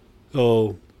insane.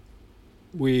 So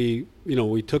we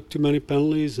took too many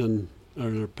penalties, and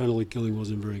our penalty killing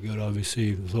wasn't very good,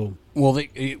 obviously. So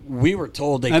we were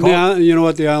told you know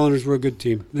what? The Islanders were a good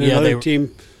team. They're a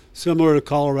team similar to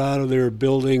Colorado. They were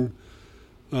building.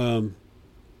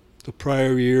 The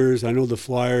prior years, I know the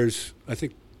Flyers, I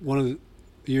think the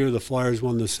year the Flyers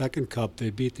won the second cup,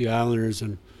 they beat the Islanders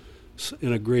in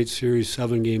a great series,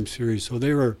 7-game series. So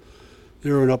they were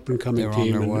an up-and-coming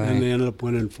team, and they ended up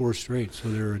winning 4 straight. So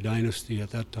they were a dynasty at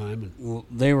that time. Well,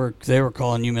 they were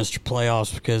calling you Mr.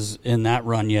 Playoffs because in that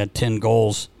run you had 10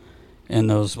 goals in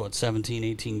those 17,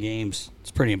 18 games. It's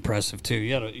pretty impressive too.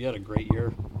 You had a great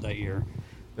year that year.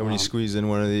 And when you squeeze in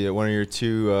one of your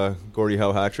 2 Gordie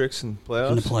Howe hat tricks in playoffs?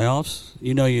 In the playoffs?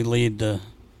 You lead the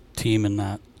team in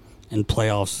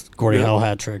playoffs. Gordie Howe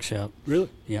hat tricks, yeah. Really?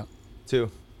 Yeah.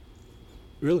 2.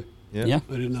 Really? Yeah.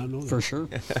 I did not know that. For sure.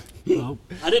 Well,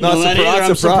 I didn't know that either.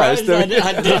 I'm surprised. I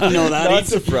didn't know that. Not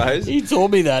surprised. He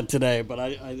told me that today, but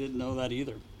I didn't know that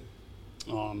either.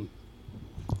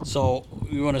 So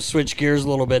we want to switch gears a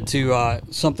little bit to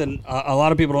something a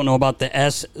lot of people don't know about the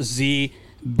SZBA.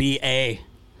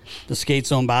 The Skate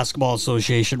Zone Basketball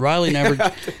Association. Riley never...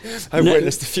 I've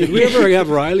witnessed a few. Did we ever have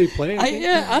Riley play?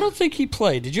 I don't think he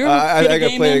played. Did you ever I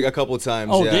got played a couple of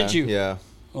times. Oh, yeah. did you? Yeah.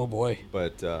 Oh, boy.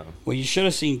 But... well, you should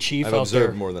have seen Chief I've out there.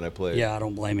 observed more than I played. Yeah, I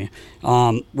don't blame you.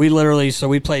 We used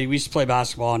to play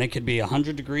basketball, and it could be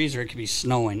 100 degrees or it could be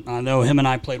snowing. I know him and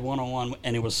I played one-on-one,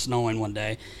 and it was snowing one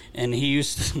day. And he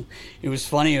used to... It was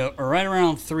funny, right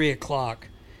around 3 o'clock,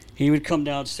 he would come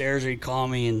downstairs or he'd call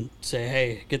me and say,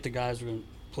 hey, get the guys, we're going to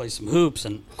play some hoops.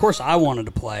 And of course I wanted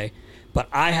to play, but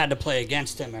I had to play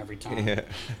against him every time,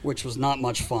 which was not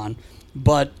much fun.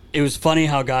 But it was funny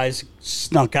how guys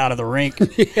snuck out of the rink.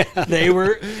 They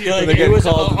were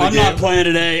I'm not playing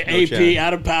today. No AP chance.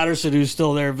 Adam Patterson, who's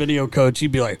still there, video coach,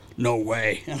 he'd be like, no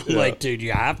way. And I'm like, dude,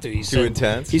 you have to. He said,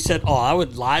 intense. He said, I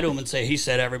would lie to him and say, he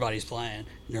said everybody's playing. And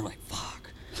they're like, fuck.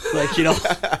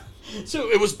 So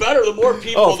it was better. The more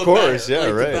people, the better. Yeah,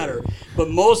 right. The better. But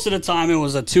most of the time, it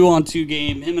was a 2-on-2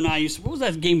 game. Him and I what was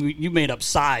that game you made up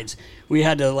sides? We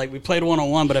had to, we played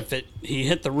 1-on-1, but if he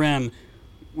hit the rim,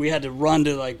 we had to run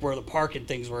to, where the parking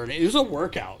things were. And it was a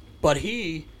workout. But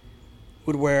he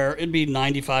would it'd be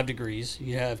 95 degrees.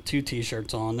 You'd have 2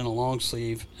 T-shirts on, then a long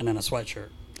sleeve, and then a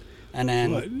sweatshirt. And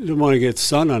then... I didn't want to get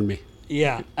sun on me.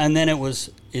 Yeah, and then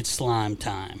it's slime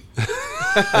time.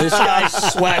 This guy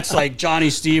sweats like Johnny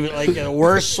Stevens, like the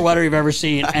worst sweater you've ever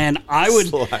seen. And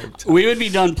we would be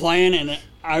done playing, and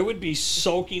I would be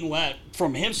soaking wet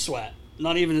from him sweat.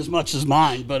 not even as much as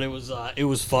mine, but it was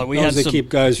fun. We had to keep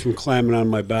guys from climbing on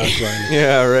my back. Right?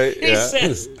 Yeah, right. He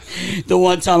says, the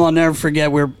one time I'll never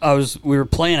forget, we were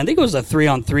playing. I think it was a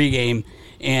 3-on-3 game,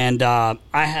 and I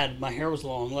had my hair was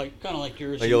long, kind of like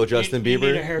yours. Like old Justin Bieber.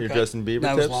 You need a haircut. Your Justin Bieber.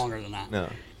 That tips? was longer than that. No.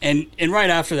 And right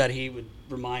after that, he would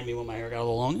remind me when my hair got a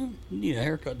little long. You need a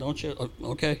haircut, don't you?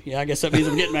 Okay, yeah, I guess that means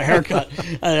I'm getting my haircut.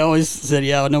 I always said,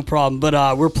 yeah, no problem.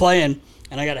 But we're playing,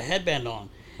 and I got a headband on,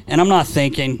 and I'm not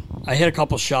thinking. I hit a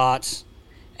couple shots,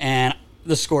 and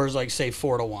the score is like, say,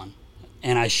 4-1.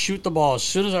 And I shoot the ball. As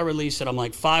soon as I release it, I'm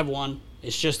like 5-1.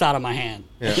 It's just out of my hand.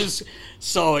 Yeah.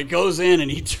 So it goes in, and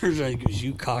he turns around and goes,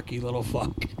 "You cocky little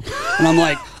fuck." And I'm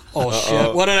like, oh,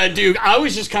 shit. What did I do? I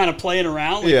was just kind of playing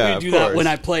around. Like we do that when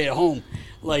I play at home.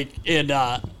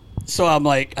 So I'm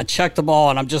like, I check the ball,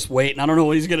 and I'm just waiting. I don't know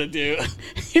what he's going to do.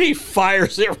 And he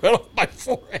fires it right off my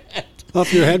forehead.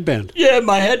 Off your headband. Yeah,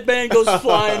 my headband goes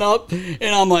flying up, and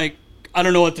I'm like, I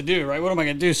don't know what to do, right? What am I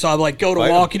going to do? So I go to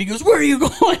walk, and he goes, "Where are you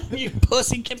going? You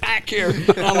pussy, get back here."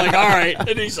 And I'm like, all right.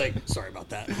 And he's like, "Sorry about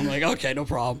that." I'm like, okay, no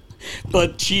problem.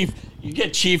 But Chief, you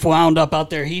get Chief wound up out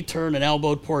there. He turned and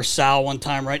elbowed poor Sal one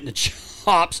time right in the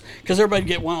chops because everybody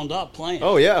get wound up playing.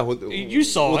 Oh, yeah. You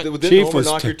saw it. Didn't Chief Homer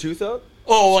knock your tooth out?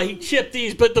 Oh, he chipped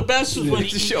these, but the best was when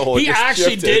he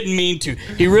actually didn't mean to.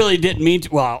 He really didn't mean to.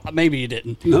 Well, maybe he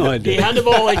didn't. No, I didn't. He had the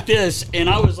ball like this, and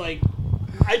I was like,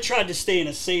 I tried to stay in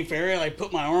a safe area. I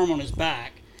put my arm on his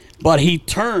back, but he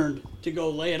turned to go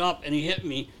lay it up, and he hit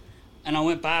me. And I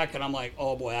went back, and I'm like,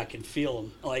 oh, boy, I can feel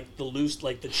him, like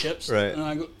the chips. Right.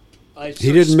 And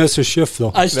he didn't miss a shift,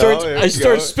 though. I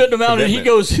start spitting him out, and he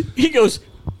goes,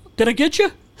 "Did I get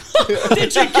you?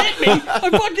 Did you get me? My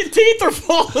fucking teeth are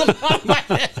falling out of my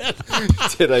head."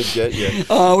 Did I get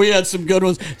you? We had some good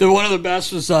ones. One of the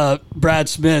best was Brad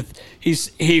Smith.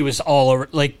 He was all over.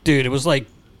 Like, dude, it was like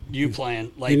you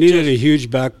playing. Like, he needed a huge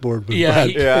backboard. With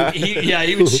Brad.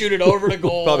 He would shoot it over to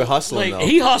goal. Probably hustling.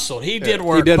 He hustled. He did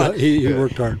work. He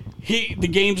worked hard. The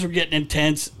games were getting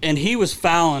intense, and he was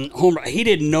fouling Homer. He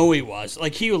didn't know he was.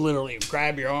 Like, he would literally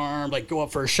grab your arm, like go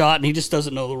up for a shot, and he just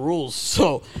doesn't know the rules.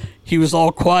 So he was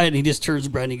all quiet, and he just turns to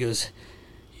Brad and he goes,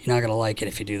 "You're not going to like it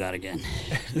if you do that again."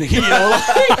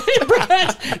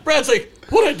 Brad's like,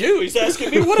 "What'd I do?" He's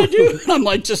asking me, "What'd I do?" And I'm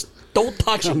like, "Just don't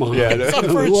touch him." Yeah,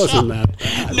 it wasn't that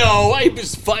bad. No, I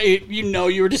was fighting.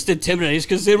 You were just intimidated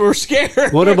because they were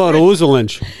scared. What about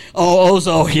Ozolinch? Oh,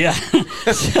 Ozo, yeah.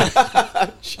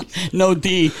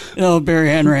 No Barry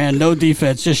Hanrahan, no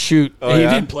defense, just shoot. He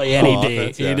didn't play any D.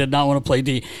 Offense, he did not want to play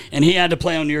D, and he had to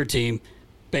play on your team,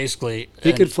 basically.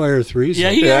 He could fire threes.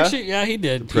 Yeah, he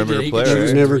did. Perimeter he player.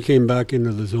 He never came back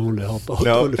into the zone to help out.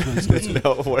 No,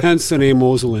 hence the name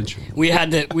Ozolinch. We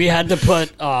had to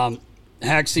put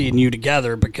Haxie and you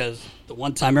together because the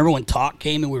one time, remember when Talk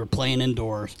came and we were playing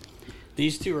indoors?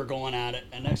 These two are going at it,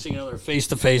 and next thing you know, they're face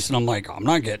to face, and I'm like, I'm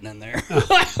not getting in there.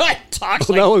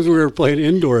 That was we were playing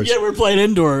indoors. Yeah, we were playing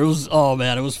indoors. It was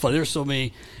it was fun. There's so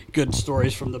many good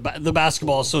stories from the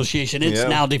Basketball Association. It's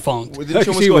now defunct.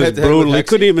 He was brutal. He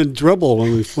couldn't even dribble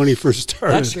when he first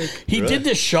started. He did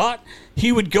this shot.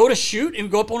 He would go to shoot. He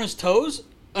would go up on his toes.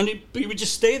 And he would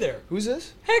just stay there. Who's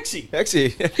this?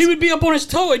 Hexie. He would be up on his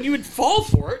toe, and you would fall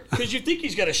for it because you think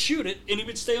he's got to shoot it, and he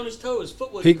would stay on his toe. His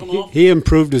foot wouldn't come off. He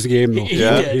improved his game, though.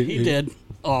 He did.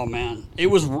 Oh, man. He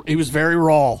was very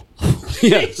raw.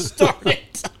 He started.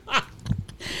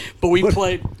 But we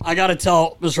played. I got to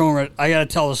tell, Mr. Homer,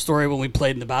 the story when we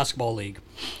played in the basketball league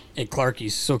at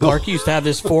Clarkie's. So Clarkie used to have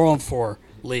this 4-on-4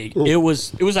 league. It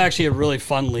was actually a really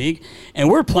fun league, and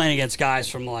we're playing against guys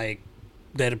from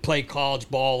that had played college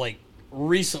ball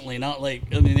recently, not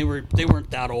they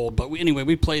weren't that old, but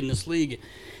we played in this league,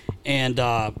 and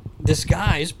this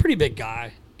guy is a pretty big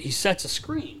guy. He sets a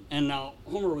screen, and now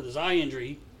Homer with his eye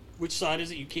injury, which side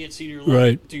is it? You can't see to your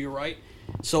left, to your right.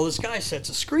 So this guy sets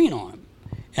a screen on him,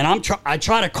 and I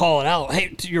try to call it out,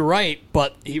 hey, to your right,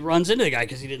 but he runs into the guy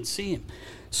because he didn't see him.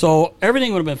 So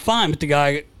everything would have been fine, but the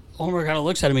guy, Homer kind of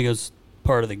looks at him, he goes,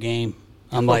 "Part of the game."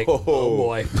 I'm like, oh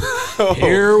boy,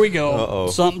 here we go. Uh-oh.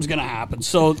 Something's going to happen.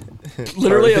 So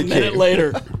literally a minute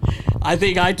later, I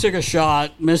think I took a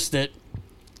shot, missed it,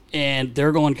 and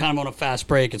they're going kind of on a fast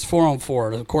break. It's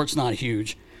 4-on-4. The court's not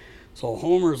huge. So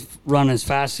Homer's running as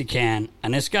fast as he can,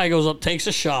 and this guy goes up, takes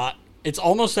a shot. It's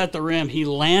almost at the rim. He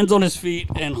lands on his feet,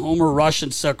 and Homer rushes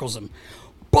and sickles him.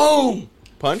 Boom!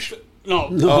 Punch?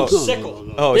 No,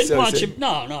 sickle. Oh, didn't punch him.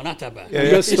 No, not that bad. He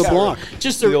missed the block.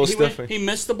 Just he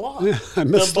missed the block. I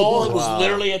missed the ball was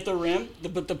literally at the rim.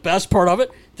 But the best part of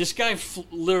it, this guy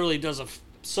literally does a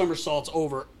somersaults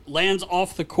over, lands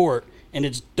off the court, and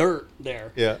it's dirt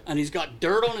there. Yeah. And he's got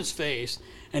dirt on his face,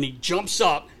 and he jumps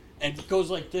up and goes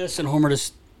like this, and Homer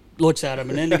just looks at him,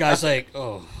 and then the guy's like,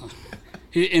 oh.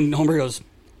 And Homer goes,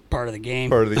 part of the game.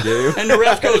 Part of the game. And the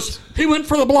ref goes, he went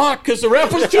for the block because the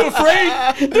ref was too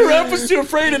afraid. The ref was too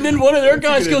afraid. And then one of their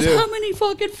guys goes, how many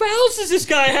fucking fouls does this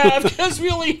guy have? Because we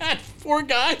only had 4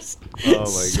 guys. Oh, my God. That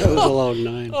was allowed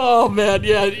 9. Oh, man,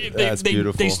 yeah. That's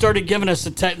beautiful. They started giving us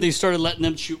they started letting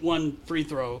them shoot 1 free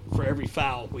throw for every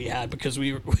foul we had because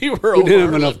we were We over. didn't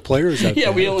have enough players that Yeah,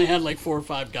 day. we only had like 4 or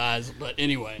 5 guys. But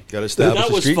anyway. Got to establish that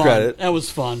the was street fun. credit. That was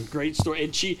fun. Great story.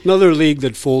 And she... Another league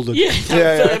that folded. Yeah,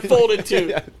 that folded too.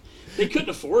 Yeah. They couldn't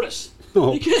afford us.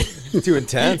 No. They couldn't. Too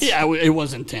intense. Yeah, it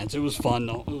was intense. It was fun,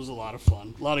 though. It was a lot of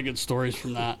fun. A lot of good stories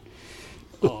from that.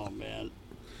 Oh,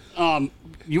 man.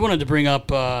 You wanted to bring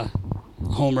up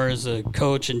Homer as a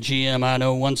coach and GM. I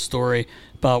know one story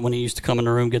about when he used to come in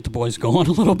the room, get the boys going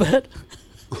a little bit.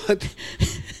 What?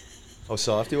 How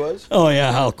soft he was? Oh,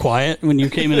 yeah, how quiet when you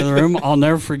came into the room. I'll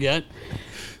never forget.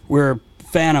 We're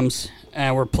Phantoms,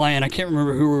 and we're playing. I can't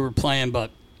remember who we were playing,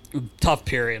 but tough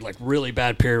period, like really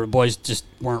bad period. The boys just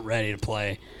weren't ready to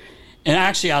play. And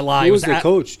actually, I lie. Who was the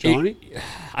coach, Johnny?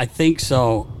 I think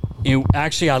so.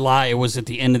 I lie. It was at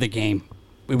the end of the game.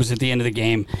 It was at the end of the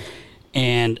game.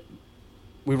 And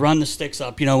we run the sticks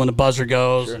up, when the buzzer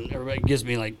goes, and everybody gives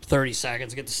me like 30 seconds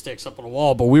to get the sticks up on the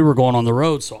wall. But we were going on the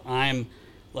road, so I'm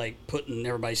like putting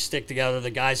everybody's stick together. The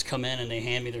guys come in and they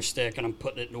hand me their stick, and I'm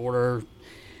putting it in order.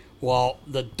 Well,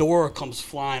 the door comes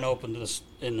flying open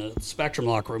in the Spectrum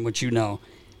locker room, which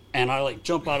and I like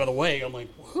jump out of the way. I'm like,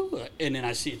 whoo, and then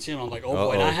I see it's him. I'm like, oh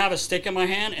boy! And I have a stick in my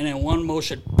hand, and in one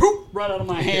motion, poof, right out of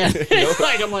my hand.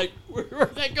 I'm like,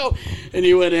 where'd that go? And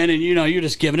he went in, and you're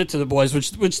just giving it to the boys,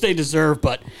 which they deserve.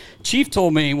 But Chief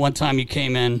told me one time you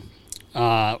came in,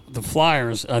 the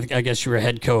Flyers. I guess you were a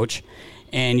head coach,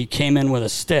 and you came in with a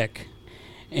stick,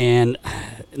 and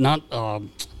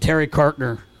Terry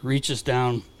Cartner reaches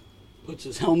down, puts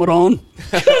his helmet on.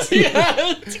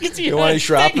 You want any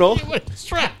shrapnel?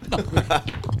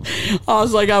 I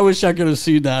was like, I wish I could have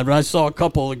seen that, but I saw a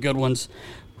couple of good ones.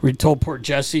 We told poor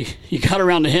Jesse, you got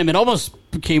around to him. It almost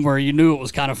became where you knew it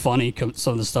was kind of funny,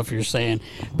 some of the stuff you were saying.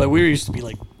 But we used to be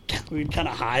like, we'd kind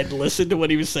of hide, listen to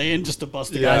what he was saying just to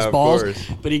bust the guy's balls.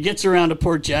 Course. But he gets around to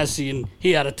poor Jesse, and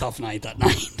he had a tough night that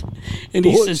night. And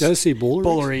he says, Jesse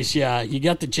Bulleries, yeah. You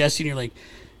got to Jesse, and you're like,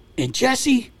 and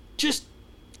Jesse, just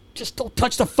don't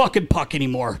touch the fucking puck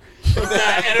anymore. And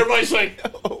everybody's like,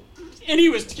 and he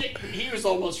was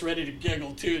almost ready to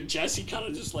giggle too. And Jesse kind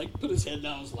of just like put his head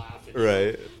down and was laughing.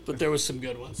 Right. But there was some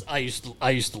good ones. I used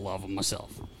to love them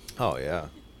myself. Oh yeah.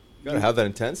 You gotta have that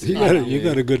intensity. You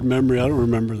got a good memory. I don't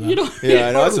remember that. Yeah,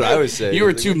 I know. That's what I was saying. You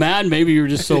were too mad. Maybe you were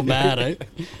just so mad.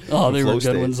 They were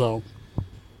good ones though.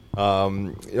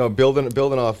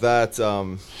 Building off that,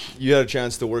 you had a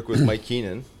chance to work with Mike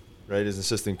Keenan, right, as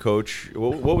assistant coach.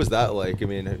 What was that like? I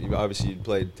mean, obviously you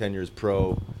played 10 years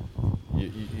pro.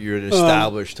 You're an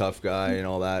established tough guy and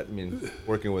all that. I mean,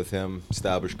 working with him,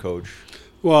 established coach.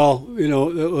 Well, it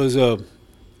was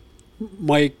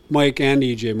Mike and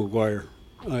E.J. McGuire.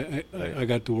 I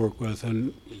got to work with,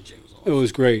 and it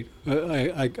was great.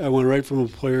 I went right from a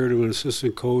player to an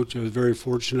assistant coach. I was very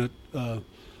fortunate that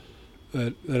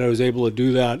I was able to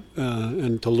do that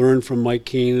and to learn from Mike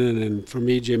Keenan and from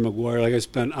E.J. McGuire. Like I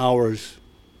spent hours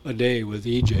a day with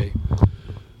E.J.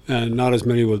 and not as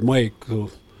many with Mike.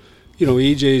 So,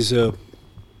 E.J.'s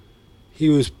he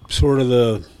was sort of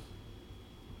the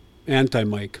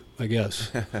anti-Mike, I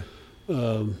guess.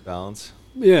 Balance.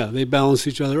 Yeah, they balanced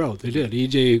each other out. They did.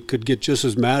 EJ could get just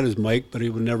as mad as Mike, but he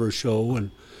would never show. And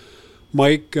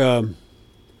Mike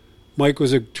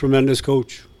was a tremendous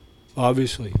coach,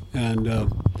 obviously, and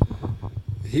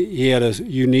he had a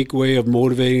unique way of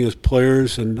motivating his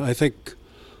players. And I think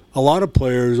a lot of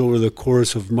players over the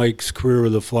course of Mike's career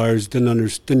with the Flyers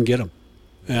didn't get him,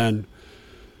 and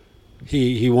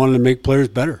he wanted to make players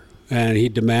better, and he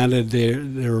demanded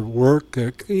their work.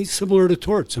 He's similar to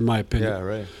Torts, in my opinion. Yeah,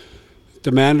 right.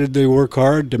 Demanded they work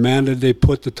hard, demanded they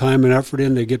put the time and effort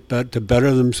in, they get to better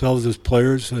themselves as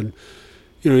players. And,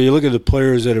 you look at the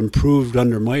players that improved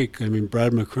under Mike. I mean,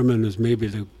 Brad McCrimmon is maybe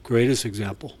the greatest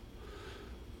example.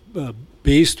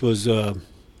 Beast was,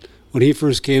 when he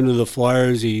first came to the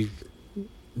Flyers, he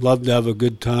loved to have a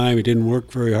good time. He didn't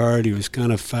work very hard. He was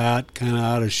kind of fat, kind of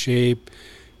out of shape,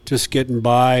 just getting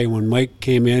by. When Mike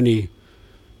came in,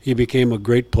 he became a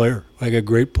great player, like a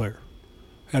great player.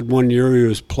 Had 1 year he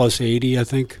was plus 80, I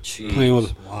think. Jeez,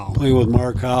 playing with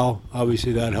Mark Howe.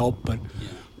 Obviously that helped, but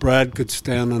Brad could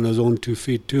stand on his own 2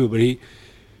 feet too. But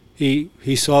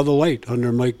he saw the light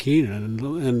under Mike Keenan,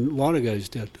 and a lot of guys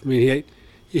did. I mean,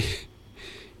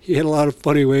 he had a lot of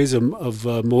funny ways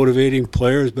of motivating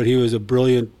players, but he was a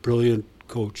brilliant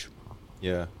coach.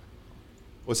 Yeah.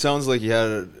 Well, it sounds like you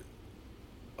had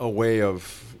a way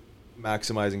of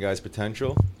maximizing guys'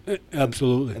 potential.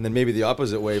 Absolutely. And then maybe the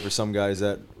opposite way for some guys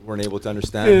that weren't able to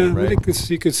understand Yeah, them, right? I think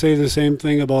you could say the same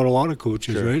thing about a lot of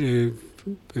coaches, Sure. right?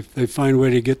 If they find a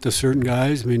way to get to certain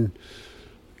guys, I mean,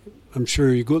 I'm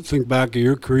sure you go think back to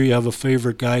your career, you have a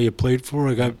favorite guy you played for.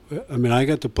 I got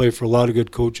to play for a lot of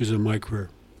good coaches in my career.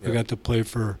 Yeah. I got to play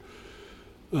for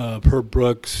Herb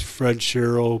Brooks, Fred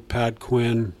Sherrill, Pat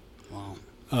Quinn. Wow.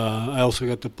 I also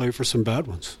got to play for some bad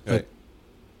ones. Right.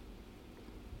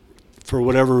 For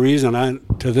whatever reason,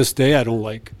 to this day I don't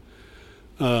like,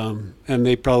 and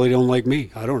they probably don't like me.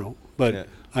 I don't know, but Yeah.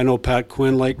 I know Pat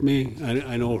Quinn liked me.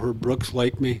 I know Herb Brooks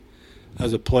liked me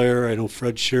as a player. I know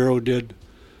Fred Sherrill did.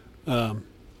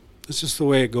 It's just the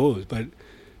way it goes.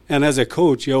 And as a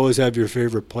coach, you always have your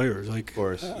favorite players. Like, Of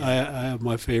course. I have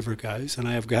my favorite guys, and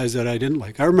I have guys that I didn't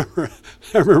like. I remember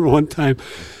one time,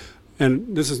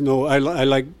 and this is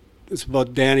it's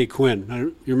about Danny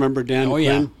Quinn. You remember Dan Oh,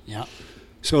 Quinn? yeah.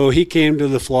 So he came to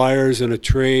the Flyers in a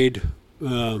trade.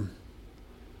 I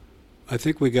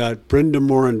think we got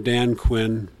Brindamore and Dan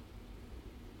Quinn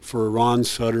for Ron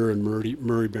Sutter and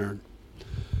Murray Barron.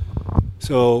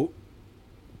 So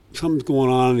something's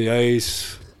going on the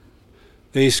ice.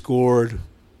 They scored.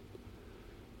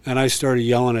 And I started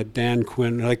yelling at Dan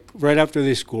Quinn. Like right after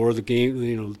they score, the game,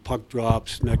 the puck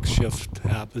drops, next shift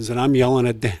happens, and I'm yelling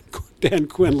at Dan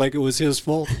Quinn like it was his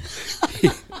fault.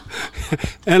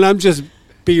 And I'm just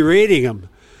berating him.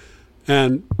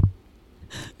 And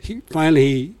he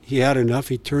finally had enough.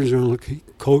 He turns around and looks,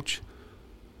 Coach,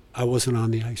 I wasn't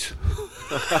on the ice.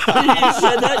 You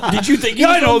said that? Did you think? Yeah,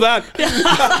 I know that.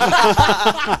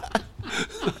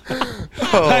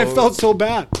 I felt so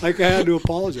bad, like I had to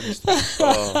apologize.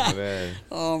 Oh, man.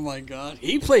 Oh my God!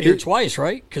 He played here twice,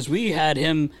 right? Because we had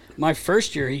him my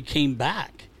first year. He came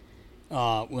back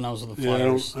when I was with the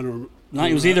Flyers. I don't.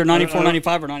 It was either 94,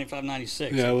 95 or 95,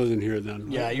 96. Yeah, I wasn't here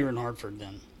then. Yeah, you were in Hartford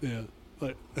then. Yeah,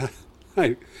 but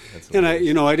I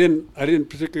didn't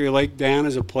particularly like Dan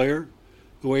as a player,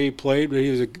 the way he played. But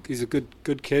he's a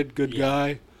good kid, good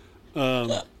guy.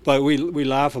 But we've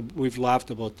laughed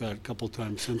about that a couple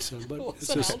times since then. But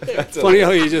it's just funny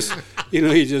how you just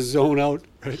zone out,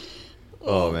 right?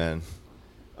 Oh, man.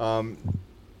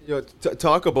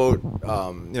 Talk about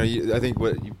I think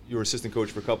you were assistant coach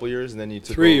for a couple of years, and then you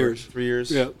took 3 over. years. 3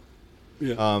 years. Yeah.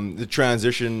 The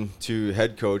transition to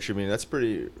head coach. I mean, that's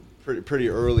pretty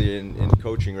early in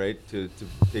coaching, right? To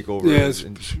take over. Yeah, as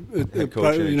head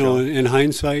coach. In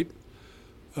hindsight,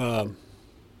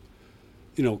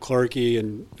 Clarkey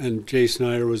and Jay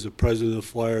Snyder was the president of the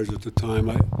Flyers at the time.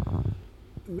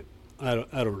 I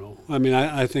don't know. I mean,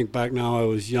 I think back now. I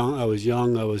was young. I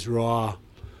was raw,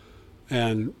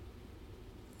 and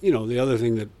the other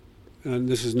thing that, and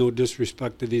this is no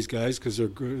disrespect to these guys because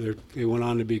they went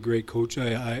on to be great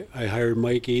coaches. I hired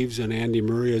Mike Eaves and Andy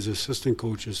Murray as assistant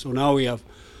coaches. So now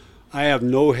I have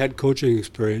no head coaching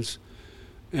experience,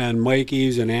 and Mike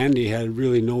Eaves and Andy had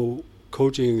really no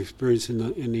coaching experience in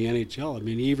the NHL. I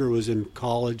mean, Eaver was in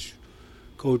college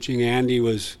coaching. Andy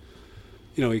was,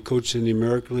 he coached in the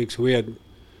American League. So we had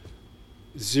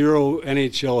zero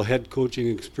NHL head coaching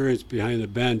experience behind the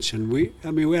bench, and we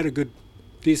had a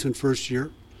decent first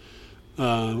year,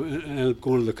 and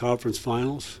going to the conference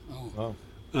finals. Oh,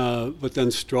 wow. But then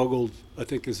struggled, I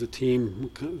think, as a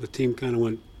team. The team kind of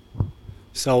went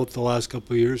south the last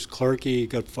couple of years. Clarkey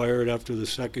got fired after the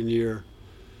second year.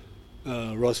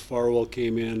 Russ Farwell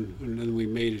came in, and then we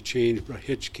made a change.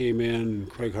 Hitch came in, and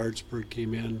Craig Hartsburg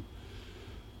came in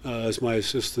as my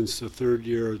assistants the third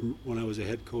year when I was a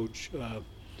head coach.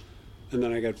 And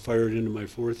then I got fired into my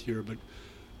fourth year. But,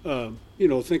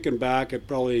 thinking back, I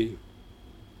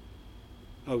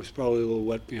was probably a little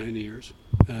wet behind the ears.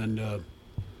 And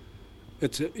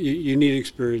you need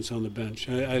experience on the bench.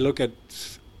 I look at,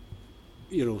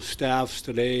 staffs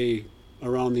today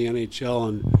around the NHL,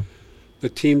 and the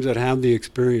teams that have the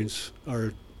experience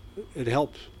it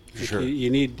helps. Sure. You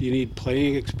need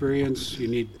playing experience.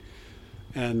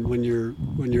 And when you're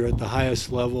at the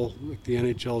highest level, like the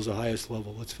NHL is the highest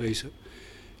level. Let's face it.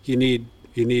 You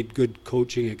need good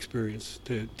coaching experience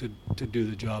to do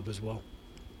the job as well.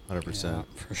 100%. Yeah,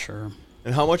 for sure.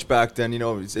 And how much back then?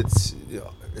 It's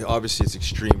obviously it's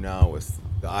extreme now with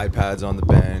the iPads on the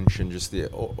bench and just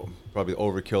probably the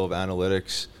overkill of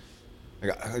analytics.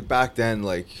 Like back then,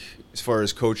 like as far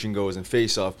as coaching goes and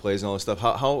face-off plays and all this stuff,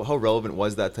 how relevant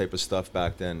was that type of stuff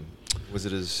back then? Was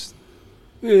it as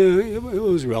Yeah, it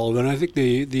was relevant. I think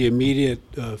the immediate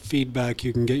feedback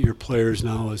you can get your players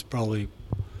now is probably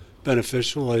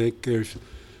beneficial. I think there's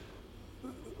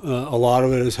a lot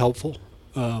of it is helpful.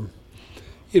 As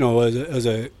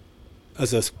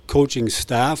as a coaching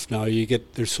staff now,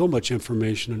 there's so much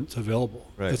information that's available.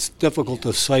 Right. It's difficult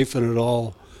to siphon it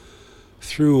all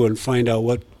through and find out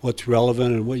what's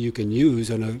relevant and what you can use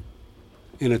in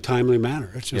a timely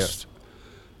manner. It's just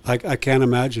I can't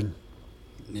imagine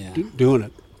doing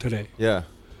it today. Yeah,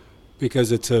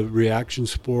 because it's a reaction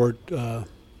sport.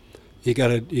 You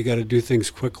gotta do things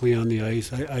quickly on the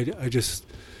ice. I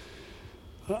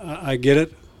get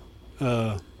it,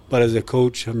 but as a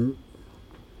coach, I'm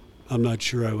not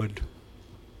sure I would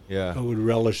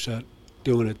relish that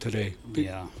doing it today.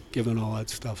 Yeah, given all that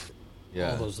stuff.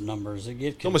 Yeah, all those numbers, it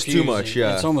gets almost too much.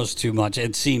 Yeah, it's almost too much.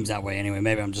 It seems that way anyway.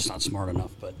 Maybe I'm just not smart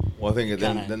enough. But I think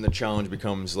then the challenge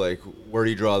becomes like, where do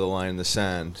you draw the line in the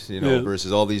sand?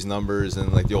 Versus all these numbers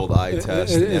and like the old eye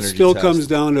test. It still comes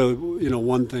down to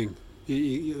one thing.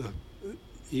 You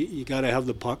got to have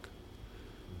the puck,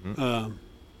 and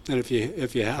if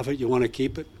you have it, you want to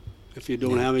keep it. If you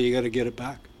don't have it, you got to get it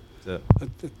back.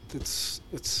 It's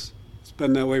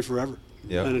been that way forever.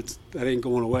 Yeah, and that ain't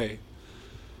going away.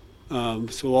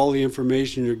 So all the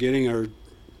information you're getting are,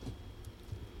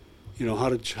 how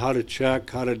to check,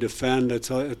 how to defend.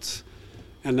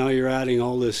 And now you're adding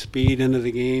all this speed into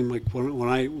the game. Like when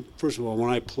I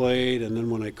played and then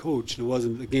when I coached,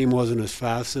 the game wasn't as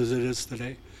fast as it is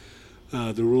today.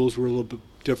 The rules were a little bit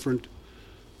different.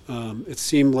 It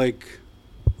seemed like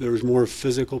there was more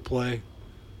physical play.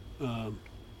 I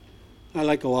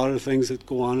like a lot of the things that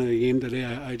go on in the game today.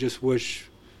 I just wish,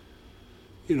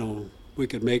 we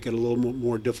could make it a little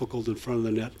more difficult in front of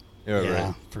the net. Yeah,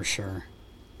 right. For sure.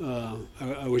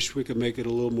 I wish we could make it a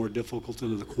little more difficult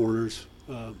into the corners.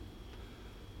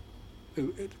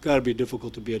 It's got to be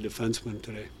difficult to be a defenseman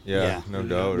today. Yeah, no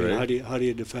doubt, right? How do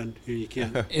you defend? You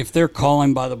can't. If they're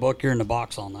calling by the book, you're in the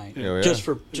box all night. Just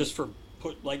for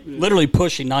literally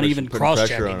pushing, not even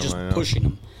cross-checking, just pushing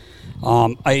them.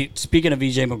 Speaking of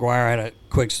EJ McGuire, I had a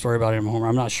quick story about him, Homer.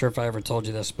 I'm not sure if I ever told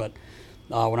you this, but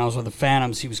when I was with the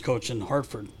Phantoms, he was coaching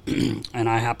Hartford, and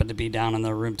I happened to be down in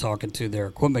the room talking to their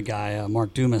equipment guy,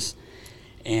 Mark Dumas,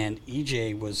 and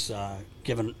EJ was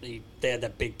they had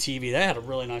that big TV. They had a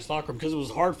really nice locker room because it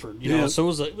was Hartford, so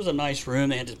it was a nice room.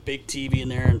 They had this big TV in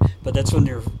there, but that's when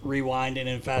they're rewinding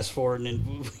and fast forwarding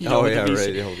and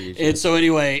right. And so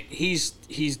anyway, he's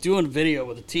doing video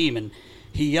with the team, and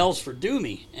he yells for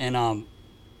Doomy, and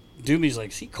Doomy's like,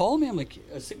 "Is he calling me?" I'm like,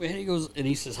 and he goes, and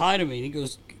he says hi to me, and he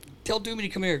goes, "Tell Doomy to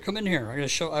come here. Come in here.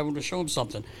 I want to show him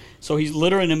something." So he's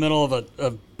literally in the middle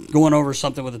of going over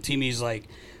something with the team. He's like,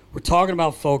 "We're talking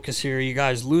about focus here. You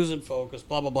guys losing focus,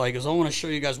 blah, blah, blah." He goes, "I want to show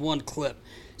you guys one clip."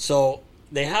 So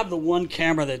they have the one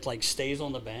camera that like stays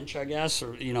on the bench, I guess,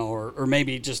 or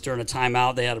maybe just during a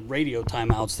timeout. They had radio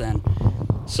timeouts then.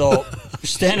 So you're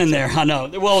standing there. I know.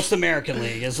 Well, it's the American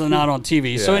League. It's not on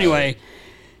TV. So anyway,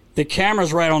 the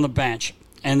camera's right on the bench,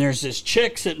 and there's this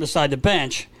chick sitting beside the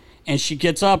bench. And she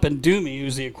gets up, and Doomy,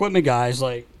 who's the equipment guy, is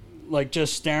like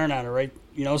just staring at her, right?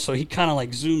 So he kind of like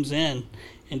zooms in,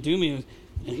 and Doomy,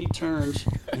 and he turns,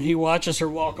 and he watches her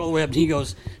walk all the way up, and he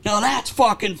goes, "Now that's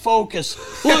fucking focus.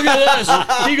 Look at this."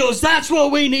 He goes, "That's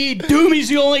what we need. Doomy's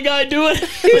the only guy doing it."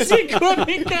 He's the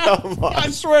equipment guy. I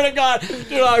swear to God,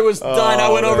 dude, I was dying. I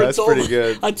went over and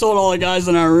told all the guys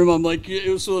in our room, I'm like,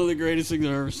 it was one of the greatest things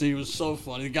I've ever seen. It was so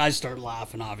funny. The guys started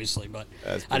laughing, obviously, but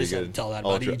I just had to tell that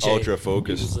about EJ. Ultra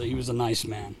focused. He was a nice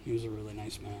man. He was a really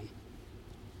nice man.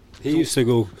 He used to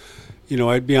go,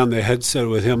 I'd be on the headset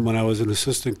with him when I was an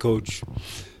assistant coach,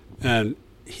 and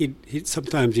he'd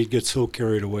sometimes he'd get so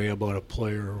carried away about a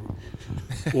player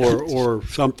or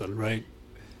something, right?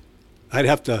 I'd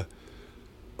have to,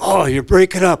 "Oh, you're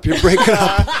breaking up. I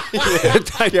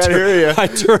can't hear you. I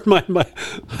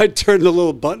turned the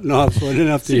little button off so I didn't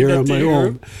have to hear on my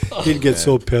own. He'd get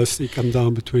so pissed. He'd come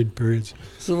down between periods.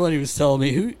 Somebody was telling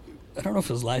me I don't know if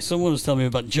it was live. Someone was telling me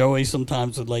about Joey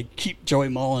sometimes would keep Joey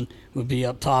Mullen would be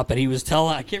up top, and he was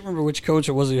telling, I can't remember which coach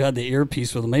it was who had the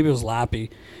earpiece with him. Maybe it was Lappy,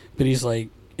 but he's like,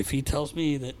 if he tells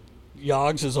me that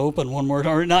Yogs is open one more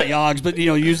time, or not Yogs, but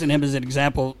using him as an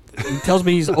example, he tells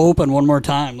me he's open one more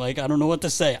time. Like, I don't know what to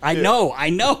say. I know,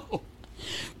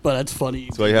 but that's funny.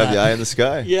 That's why you have the eye in the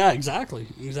sky. Yeah, exactly.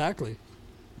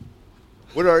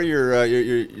 What are your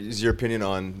opinion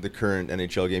on the current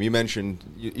NHL game? You mentioned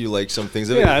you like some things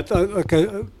of it. Yeah, I thought,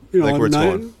 like where it's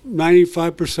going.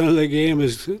 95% of the game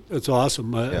it's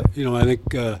awesome. I think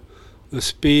the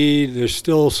speed. There's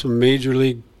still some major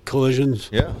league collisions.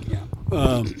 Yeah.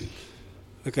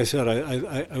 Like I said,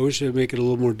 I wish they'd make it a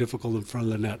little more difficult in front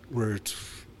of the net, where it's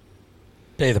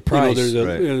pay the price.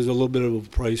 There's a little bit of a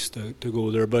price to go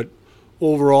there, but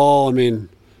overall, I mean.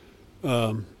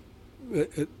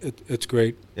 it's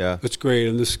great. Yeah. It's great.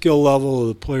 And the skill level of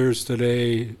the players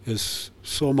today is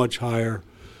so much higher,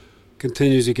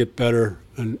 continues to get better.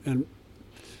 And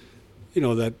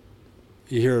that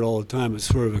you hear it all the time. It's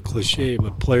sort of a cliche,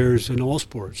 but players in all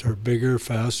sports are bigger,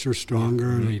 faster,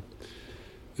 stronger.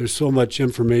 There's so much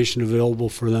information available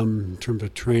for them in terms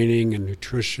of training and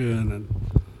nutrition,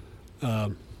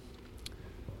 and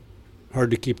hard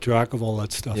to keep track of all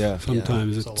that stuff. Yeah.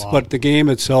 Sometimes but the game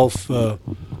itself, I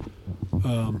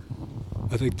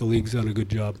think the league's done a good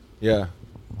job. Yeah.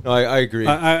 No, I agree.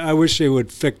 I wish they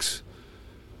would fix.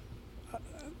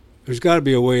 There's got to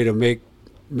be a way to make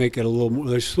it a little more.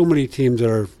 There's so many teams that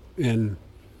are in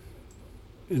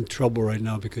trouble right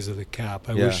now because of the cap.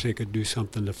 I wish they could do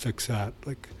something to fix that.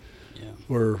 I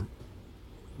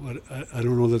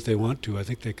don't know that they want to. I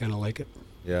think they kind of like it.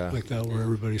 Yeah. Like that, where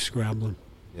everybody's scrambling.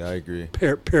 Yeah, I agree.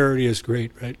 Parity is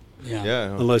great, right? Yeah.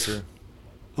 Yeah.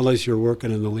 Unless you're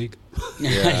working in the league.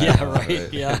 Yeah,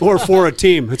 right. Yeah. Or for a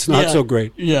team, it's not so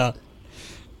great. Yeah.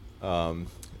 We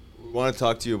want to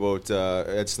talk to you about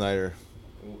Ed Snider.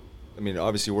 I mean,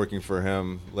 obviously working for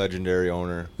him, legendary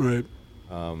owner. Right.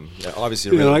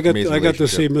 Obviously, I got to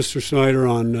see Mr. Snider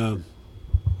on.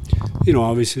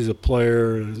 Obviously as a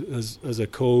player, as a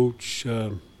coach,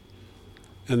 and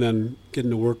then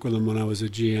getting to work with him when I was a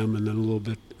GM, and then a little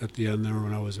bit at the end there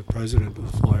when I was a president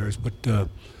of the Flyers. But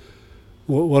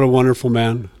what a wonderful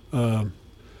man.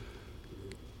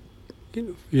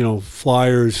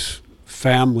 Flyers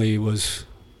family was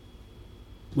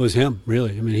him,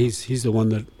 really. I mean, he's the one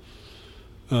that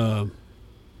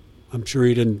I'm sure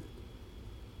he didn't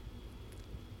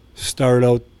start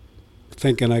out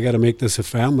thinking I got to make this a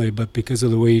family, but because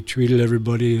of the way he treated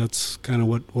everybody, that's kind of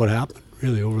what happened,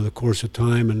 really, over the course of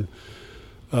time. And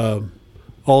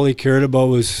all he cared about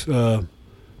was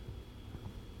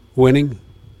winning.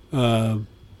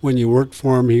 When you worked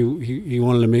for him, he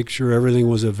wanted to make sure everything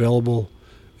was available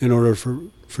in order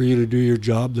for you to do your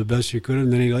job the best you could,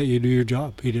 and then he let you do your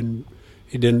job. He didn't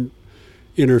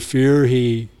interfere.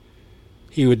 He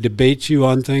would debate you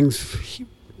on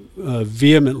things,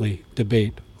 vehemently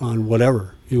debate on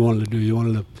whatever you wanted to do. You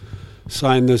wanted to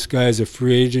sign this guy as a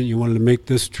free agent. You wanted to make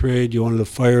this trade. You wanted to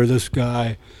fire this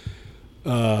guy.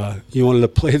 You wanted to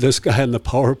play this guy in the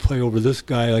power play over this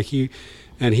guy. He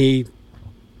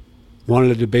wanted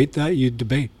to debate that. You'd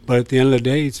debate. But at the end of the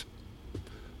day, it's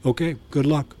okay. Good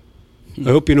luck.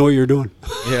 I hope you know what you're doing.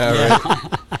 Yeah,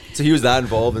 right. So he was that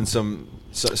involved in some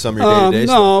of your day-to-day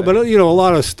stuff? No, but a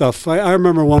lot of stuff. I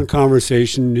remember one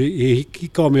conversation. He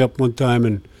called me up one time,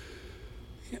 and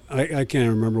I can't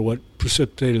remember what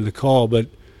precipitated the call, but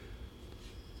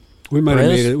we might have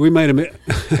made it. We might have made.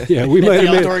 Yeah, we might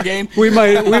have made outdoor game. We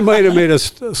might have made a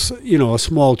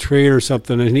small trade or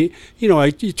something, and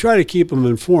you try to keep him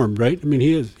informed, right? I mean,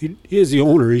 he is the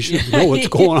owner. He should know what's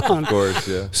going on. Of course,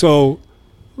 yeah. So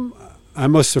I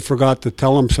must have forgot to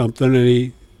tell him something, and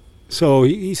he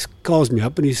calls me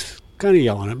up and he's kind of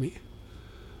yelling at me.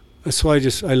 So I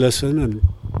listen and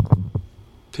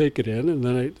take it in, and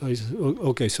then I said,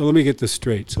 okay, so let me get this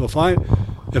straight. So if I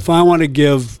want to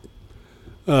give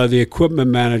the equipment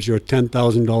manager a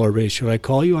 $10,000 raise, should I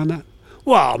call you on that?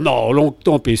 Well, no,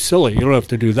 don't be silly. You don't have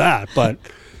to do that. But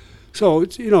so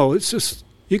it's just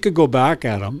you could go back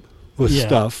at him with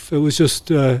stuff. It was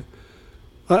just I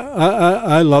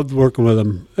loved working with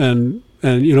him, and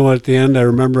at the end I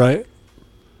remember I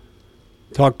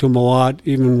talked to him a lot,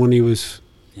 even when he was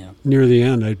near the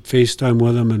end. I'd FaceTime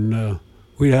with him, and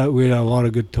we had a lot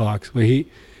of good talks. But he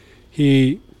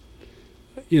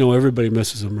everybody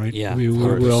misses him, right? Yeah, I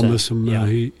mean, we all miss him. Yeah.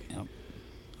 He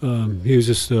was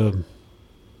just a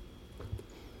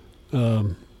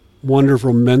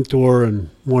wonderful mentor and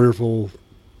wonderful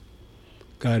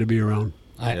guy to be around.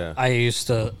 I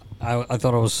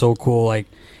thought it was so cool. Like,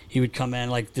 he would come in,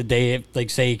 like, the day, like,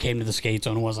 say he came to the skate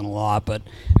zone. It wasn't a lot, but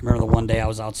I remember the one day I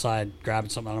was outside grabbing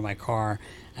something out of my car,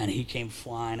 and he came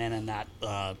flying in that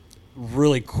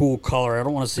really cool color. I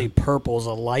don't want to say purple. It's a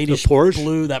lightish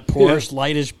blue, that Porsche,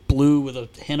 lightish blue with a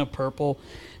hint of purple.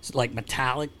 It's like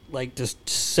metallic, like just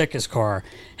sickest car.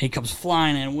 He comes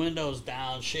flying in, windows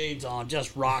down, shades on,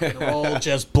 just rock and roll,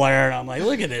 just blaring. I'm like,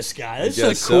 look at this guy. This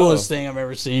is the coolest thing I've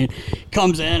ever seen.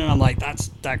 Comes in, and I'm like,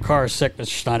 that car is sick, Mr.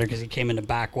 Schneider, because he came in the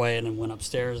back way and then went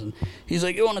upstairs. And he's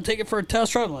like, you want to take it for a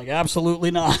test drive? I'm like, absolutely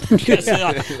not.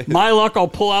 My luck, I'll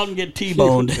pull out and get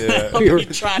T-boned. I'll be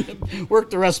trying to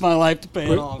work the rest of my life to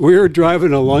pay it off. We were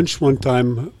driving to lunch one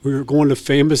time. We were going to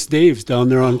Famous Dave's down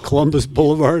there on Columbus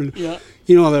Boulevard. Yeah.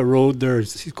 You know that road there?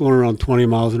 He's going around 20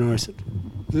 miles an hour. I said,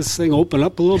 this thing open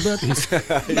up a little bit?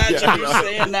 Imagine you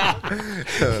saying that.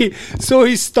 So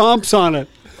he stomps on it.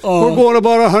 We're going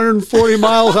about 140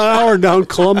 miles an hour down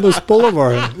Columbus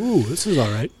Boulevard. Ooh, this is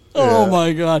all right. Oh,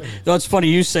 my God. That's funny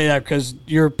you say that because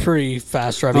you're pretty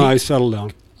fast driving. I settle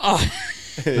down.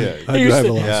 Yeah. I drive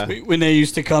a lot. When they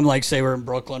used to come, like, say we're in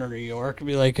Brooklyn or New York, it'd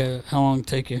be like, how long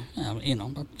take you?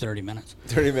 About 30 minutes.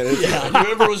 30 minutes. Yeah,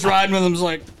 whoever was riding with him was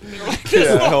like,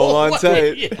 hold on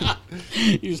tight. Yeah.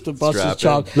 He used to bust Strap his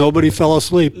chop. Nobody fell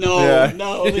asleep.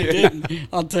 No, they didn't.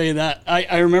 I'll tell you that.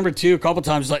 I remember, too, a couple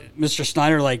times, like, Mr.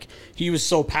 Snyder, like, he was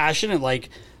so passionate, like,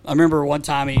 I remember one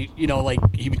time he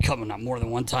would come, not more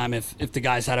than one time, if the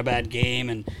guys had a bad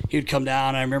game, and he would come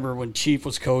down. I remember when Chief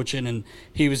was coaching, and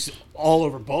he was all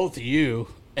over both of you,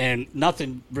 and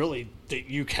nothing really that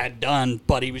you had done,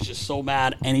 but he was just so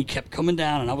mad, and he kept coming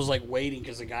down, and I was like waiting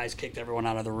because the guys kicked everyone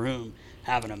out of the room,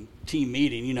 having a team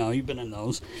meeting. You've been in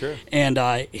those. Sure. And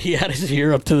he had his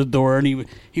ear up to the door, and he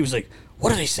was like,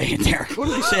 what are they saying there? What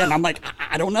are they saying? And I'm like,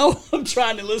 I don't know. I'm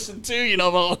trying to listen too,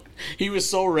 but he was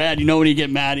so rad. When you get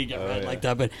mad, he get red like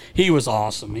that. But he was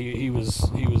awesome. He was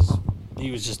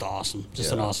just awesome.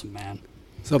 Just an awesome man.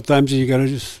 Sometimes you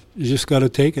just gotta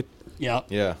take it. Yeah.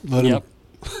 Yeah. Let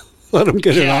him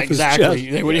get it off exactly. his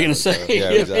chest. What are you gonna say?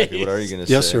 Yeah, exactly. What are you gonna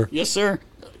say? Yes, sir. Yes, sir.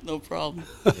 No problem.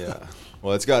 Yeah.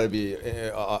 Well, it's got to be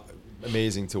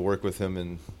amazing to work with him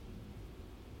and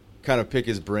kind of pick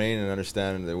his brain and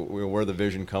understand where the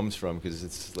vision comes from, because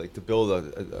it's like to build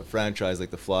a franchise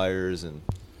like the Flyers and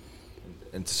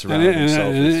to surround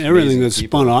himself with everything that's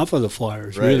people. spun off of the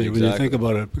Flyers. Right, really, when you exactly. think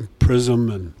about it, Prism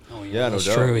and Yeah, no That's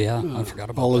doubt. true. Yeah, I forgot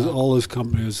about that. all his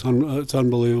companies. It's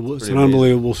unbelievable. It's Pretty an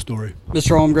unbelievable story.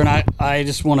 Mr. Holmgren, I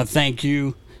just want to thank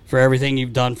you for everything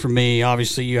you've done for me.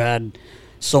 Obviously, you had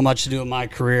so much to do with my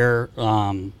career,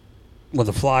 with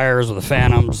the Flyers, with the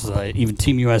Phantoms, even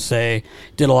Team USA.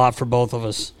 Did a lot for both of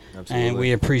us. Absolutely. And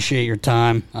we appreciate your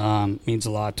time. Means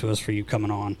a lot to us for you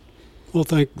coming on. Well,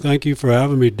 thank you for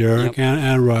having me, Derek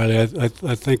and Riley.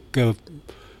 I think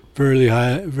very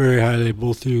highly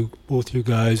both you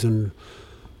guys, and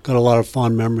got a lot of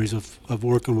fond memories of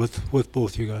working with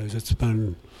both you guys.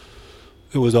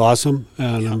 It was awesome,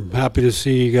 and I'm happy to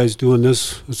see you guys doing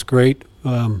this. It's great,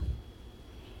 and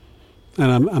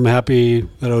I'm happy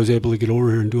that I was able to get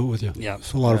over here and do it with you. Yeah,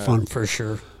 it's a lot of fun for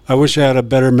sure. I wish I had a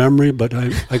better memory, but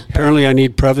apparently I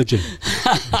need Prevagen.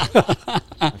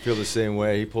 I feel the same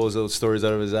way. He pulls those stories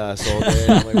out of his ass all day.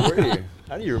 And I'm like,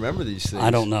 how do you remember these things? I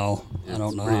don't know. I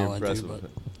don't know pretty how impressive. I do, but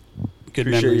good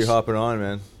Appreciate memories. you hopping on,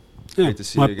 man. Yeah, Great to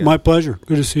see you again. My pleasure.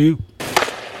 Good to see you.